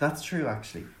 That's true,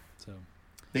 actually. So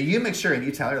now you make sure and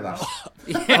you tell her that.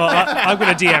 I'm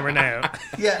going to DM her now.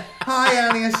 Yeah. Hi,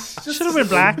 Elliot. Should have been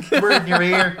black. Word in your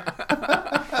ear.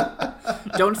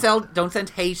 Don't send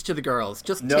hate to the girls.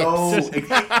 Just tips.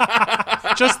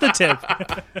 Just the tip.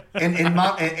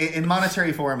 in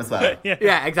monetary form as well.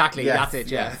 Yeah, exactly. Yes, that's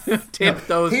it. yes. Yeah. Tip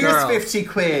those Here's girls. Here's 50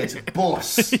 quid, but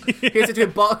Here's a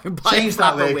tip. Buy change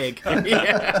that wig.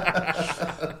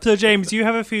 Yeah. So James, you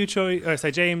have a few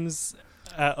James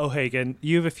O'Hagan,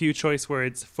 you have a few choice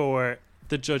words for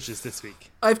the judges this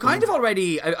week. I've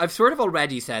sort of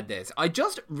already said this. I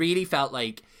just really felt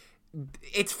like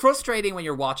it's frustrating when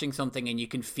you're watching something and you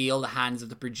can feel the hands of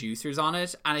the producers on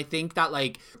it. And I think that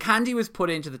like Candy was put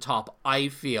into the top. I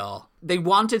feel they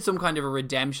wanted some kind of a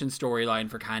redemption storyline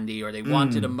for Candy, or they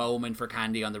wanted a moment for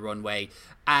Candy on the runway.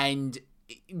 And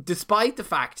despite the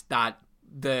fact that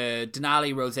the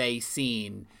Denali Rosé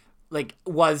scene like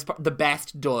was the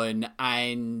best done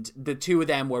and the two of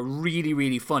them were really,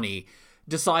 really funny,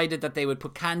 decided that they would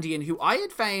put Candy in, who I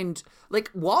had found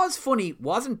was funny,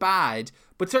 wasn't bad,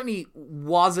 but certainly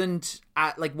wasn't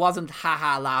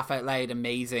haha laugh out loud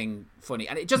amazing funny,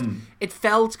 and it just it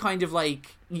felt kind of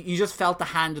like you just felt the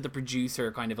hand of the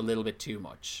producer kind of a little bit too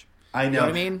much. I know. You know what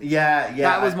I mean? Yeah.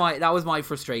 That was my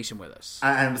frustration with it.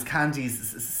 And it was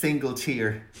Candy's single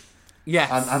tear.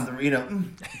 Yes.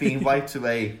 And being wiped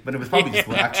away, but it was probably just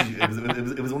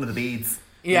it was one of the beads.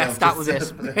 Yes, that was it.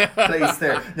 Place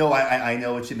there. No, I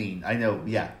know what you mean. I know.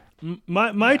 Yeah.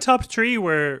 My top three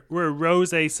were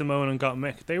Rose, Simone, and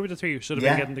Gottmik. They were the three who should have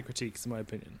been getting the critiques, in my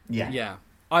opinion. Yeah.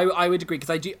 I would agree, because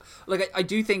I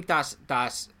do think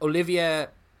that Olivia.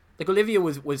 Olivia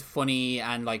was funny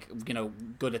and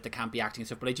good at the campy acting and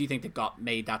stuff, but I do think that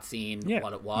made that scene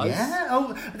what it was. Yeah.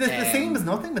 Oh, the scene was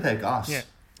nothing without Gosh.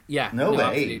 Yeah. No way.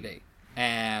 Absolutely.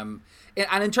 And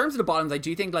in terms of the bottoms, I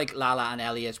do think Lala and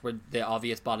Elliot were the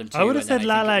obvious bottom two. I would have said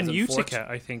Lala and Utica.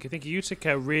 I think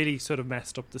Utica really sort of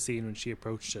messed up the scene when she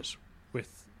approached it,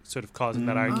 with sort of causing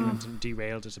that argument and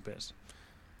derailed it a bit.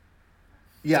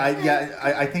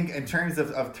 I think in terms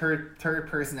of third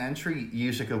person entry,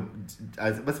 Utica,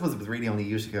 I suppose it was really only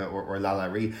Utica or Lala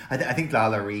Ree. I think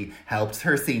Lala Ree helped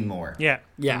her scene more. Yeah.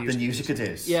 Than Utica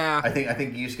did. Yeah. I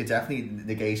think Utica definitely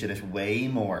negated it way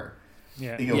more.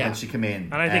 When she came in.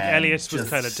 And I think Elliot was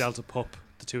kind of dealt a pup,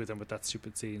 the two of them, with that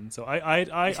stupid scene. So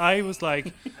I was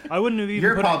like, I wouldn't have even.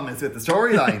 Your problem is with the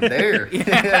storyline there.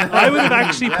 I would have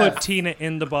actually put Tina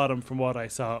in the bottom from what I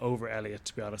saw over Elliot,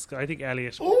 to be honest. I think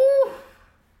Elliot. Oh.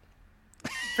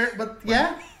 But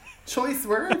choice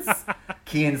words.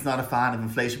 Cian's not a fan of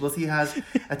inflatables. He had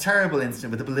a terrible incident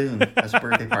with a balloon at a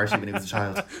birthday party when he was a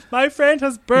child. My friend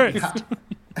has burst.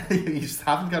 You just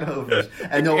haven't got over it.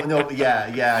 I know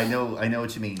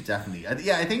what you mean. Definitely.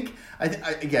 I think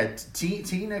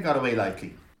Tina got away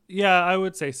lightly. Yeah, I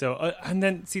would say so. And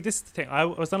then, see, this is the thing. I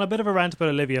was on a bit of a rant about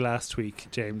Olivia last week,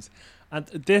 James, and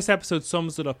this episode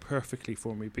sums it up perfectly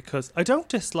for me, because I don't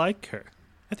dislike her.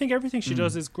 I think everything she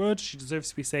does is good. She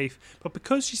deserves to be safe. But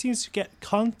because she seems to get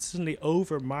constantly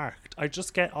overmarked, I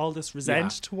just get all this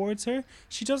resent towards her.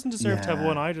 She doesn't deserve to have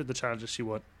won either of the challenges she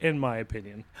won, in my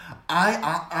opinion.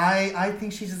 I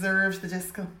think she deserves the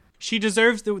disco. She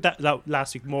deserves that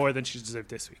last week more than she deserved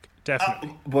this week.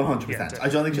 Definitely. 100%.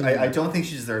 Yeah, I don't think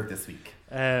she deserved this week.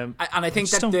 And I think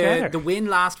that the win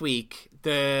last week,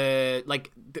 the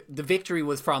victory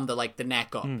was from the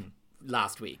neck up.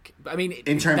 Last week. I mean,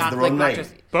 in terms of the runway,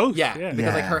 both,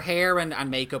 because her hair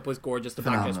and makeup was gorgeous. The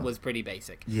actress was pretty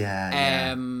basic.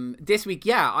 This week,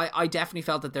 I definitely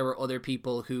felt that there were other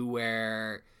people who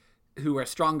were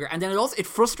stronger, and then it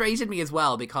frustrated me as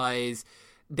well, because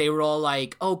they were all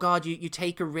like, "Oh God, you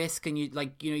take a risk, and you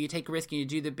take a risk, and you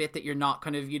do the bit that you're not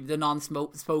the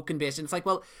non-spoken bit." And it's like,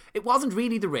 well, it wasn't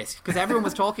really the risk, because everyone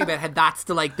was talking about how that's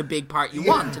the big part you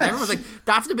want, and everyone was like,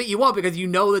 "That's the bit you want because you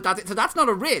know that's it." So that's not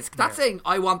a risk. That's saying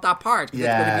I want that part because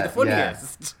it's going to be the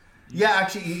funniest. Yeah,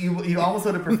 actually, you almost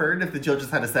would have preferred if the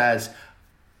judges had said,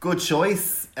 "Good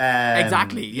choice."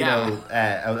 Exactly.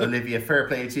 Olivia, fair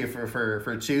play to you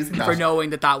for choosing that, for knowing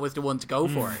that was the one to go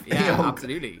for. Yeah,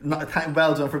 absolutely.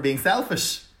 Well done for being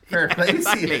selfish. Fair play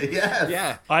to you. Yes.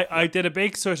 Yeah. I did a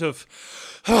big sort of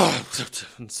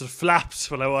flapped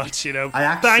while I watched.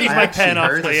 I banged my pen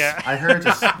off. I heard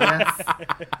it. Yes.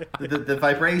 The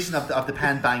vibration of the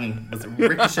pen banging was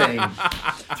ricocheting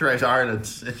throughout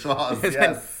Ireland. It was.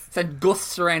 Yes. Sent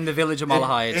gusts around the village of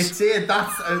Malahide. It did.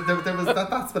 That's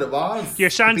what it was. Your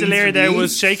chandelier there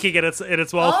was shaking in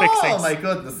its wall fixings. Oh my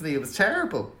goodness me! It was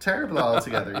terrible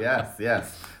altogether.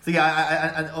 Yes. So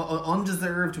an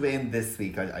undeserved win this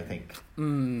week, I think.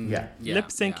 Lip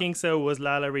syncing was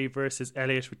Lala Ree versus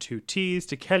Elliot with 2 T's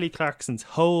to Kelly Clarkson's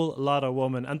Whole Lotta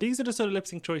Woman, and these are the sort of lip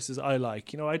sync choices I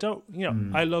like.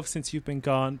 I love Since You've Been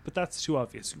Gone, but that's too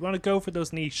obvious. You want to go for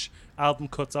those niche album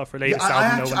cuts off her latest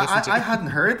album. I hadn't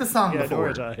heard the song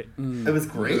before. Nor did I. It was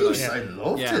great. I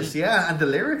loved it. Yeah, and the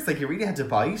lyrics, you really had to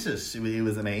bite it. It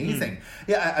was amazing.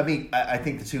 Yeah, I mean, I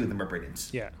think the two of them are brilliant.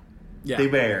 Yeah, they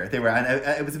were, and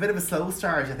it was a bit of a slow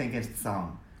start, I think, into the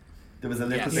song. There was a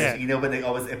little bit,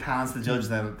 when it pans to the judge,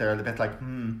 then they're a bit like,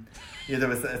 there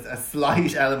was a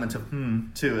slight element of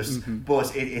to it,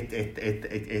 but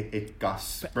it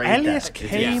got great. Elliot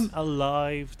came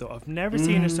alive, though. I've never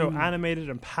seen her so animated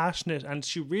and passionate, and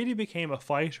she really became a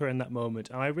fighter in that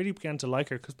moment, and I really began to like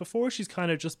her, because before she's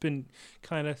kind of just been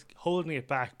kind of holding it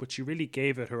back, but she really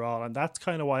gave it her all, and that's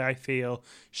kind of why I feel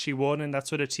she won in that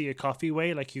sort of Tia Coffee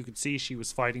way. You could see she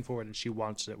was fighting for it and she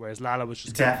wanted it, whereas Lala was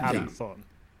just having fun.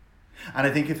 And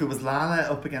I think if it was Lala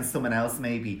up against someone else,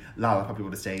 maybe Lala probably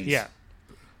would have stayed. Yeah.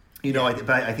 But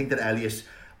I think that Elliot,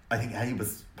 I think Ellie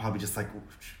was probably just like,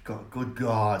 good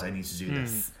God, I need to do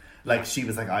this. Like, she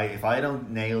was like, if I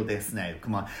don't nail this now,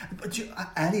 come on. But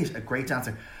Elliot, a great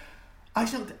dancer.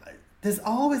 There's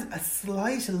always a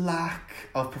slight lack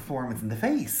of performance in the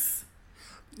face.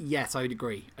 Yes, I would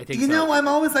agree. I think I'm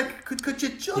always like, could you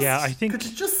just? Yeah, I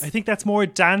think that's more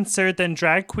dancer than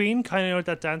drag queen. Kind of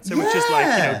that dancer, which is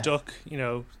like duck,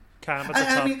 calm at the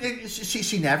top. I mean,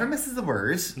 she never misses a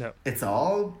word. No, it's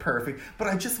all perfect. But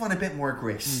I just want a bit more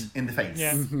grit in the face.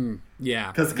 Yeah,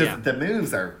 yeah, because the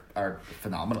moves are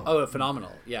phenomenal. Oh,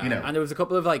 phenomenal! Yeah, and there was a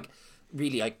couple of like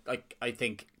really, I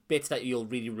think, bits that you'll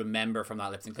really remember from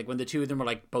that lip sync, like when the two of them were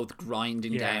like both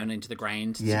grinding down into the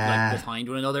ground, like behind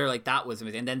one another, like that was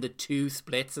amazing. And then the two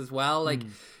splits as well, like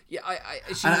I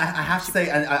have to say,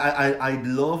 I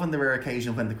love on the rare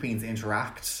occasion when the queens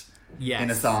interact in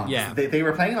a song. Yeah, they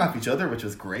were playing off each other, which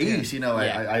was great.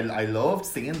 I loved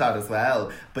seeing that as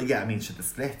well. But yeah, I mean, the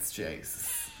splits,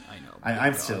 Jesus. I know.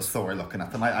 I'm still sore looking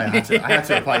at them. I had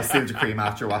to apply Sudocreme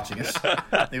after watching it.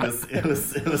 It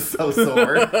was so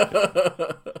sore.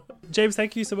 James,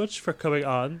 thank you so much for coming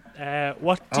on.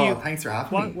 Thanks for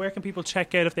having me. Where can people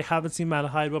check out if they haven't seen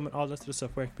Malahide Woman, all that sort of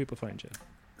stuff? Where can people find you?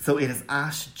 So it is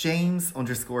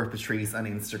 @James_Patrice on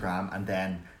Instagram, and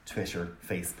then Twitter,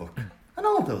 Facebook, and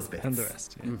all those bits. And the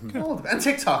rest. Yeah. Mm-hmm. And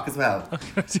TikTok as well.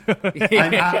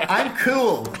 I'm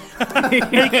cool.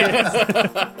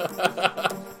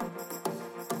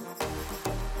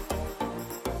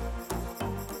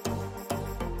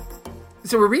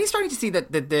 So we're really starting to see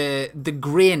that the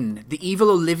grin, the evil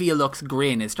Olivia Lux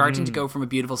grin, is starting to go from a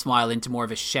beautiful smile into more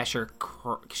of a Cheshire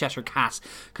cat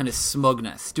kind of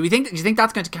smugness. Do you think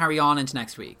that's going to carry on into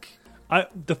next week?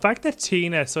 The fact that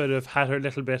Tina sort of had her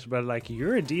little bit about like,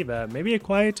 you're a diva, maybe a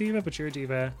quiet diva, but you're a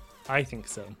diva. I think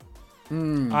so.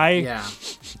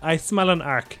 I smell an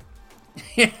arc.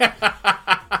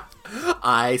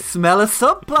 I smell a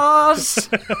subplot.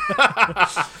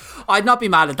 I'd not be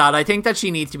mad at that. I think that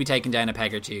she needs to be taken down a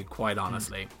peg or two, quite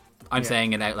honestly. I'm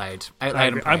saying it out loud.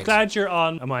 I'm glad you're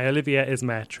on my Olivia is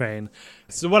Met train.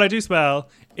 So what I do smell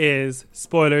is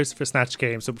spoilers for Snatch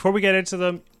Game. So before we get into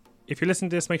them, if you're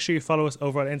listening to this, make sure you follow us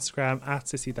over on Instagram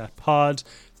 @sissy.pod.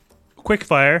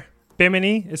 Quickfire.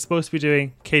 Bimini is supposed to be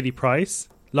doing Katie Price.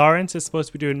 Lawrence is supposed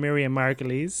to be doing Miriam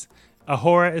Margolyes.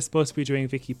 Ahura is supposed to be doing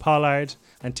Vicky Pollard,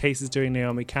 and Tace is doing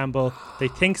Naomi Campbell. They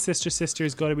think Sister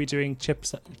is going to be doing Chip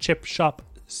Shop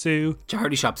Sue.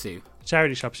 Charity Shop Sue,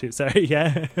 sorry,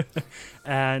 yeah.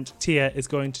 And Tia is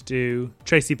going to do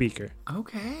Tracy Beaker.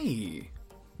 Okay,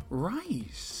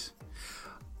 right.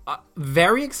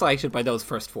 Very excited by those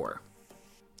first four.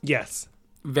 Yes.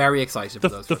 Very excited for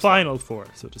those the final four,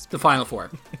 so to speak. The final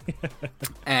four.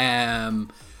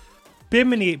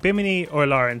 Bimini or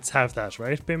Lawrence have that,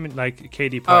 right? Bimini, like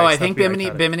Katie Price. Oh, I think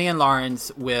Bimini and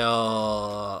Lawrence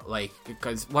will, like,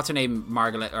 because what's her name?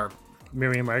 Miriam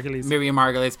Margolyes. Miriam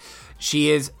Margolyes.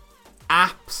 She is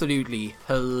absolutely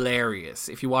hilarious.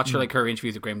 If you watch her, like her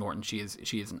interviews with Graham Norton, she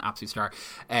is an absolute star.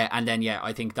 And then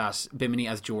I think that Bimini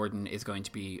as Jordan is going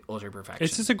to be utter perfection.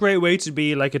 It's just a great way to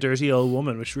be like a dirty old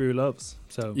woman, which Rue loves.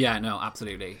 So yeah, no,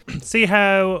 absolutely. See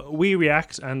how we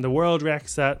react and the world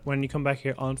reacts that when you come back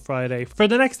here on Friday for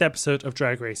the next episode of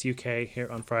Drag Race UK here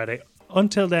on Friday.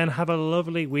 Until then, have a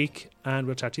lovely week and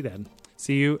we'll chat to you then.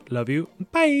 See you, love you,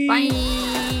 bye.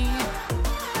 Bye.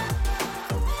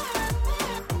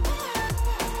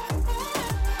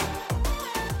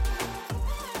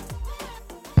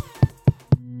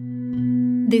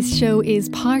 This show is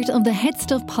part of the Head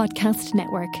Stuff Podcast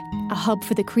Network, a hub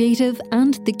for the creative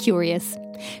and the curious.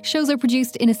 Shows are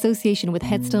produced in association with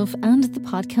Head Stuff and the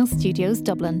Podcast Studios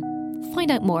Dublin.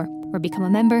 Find out more or become a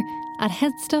member at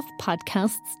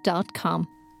headstuffpodcasts.com.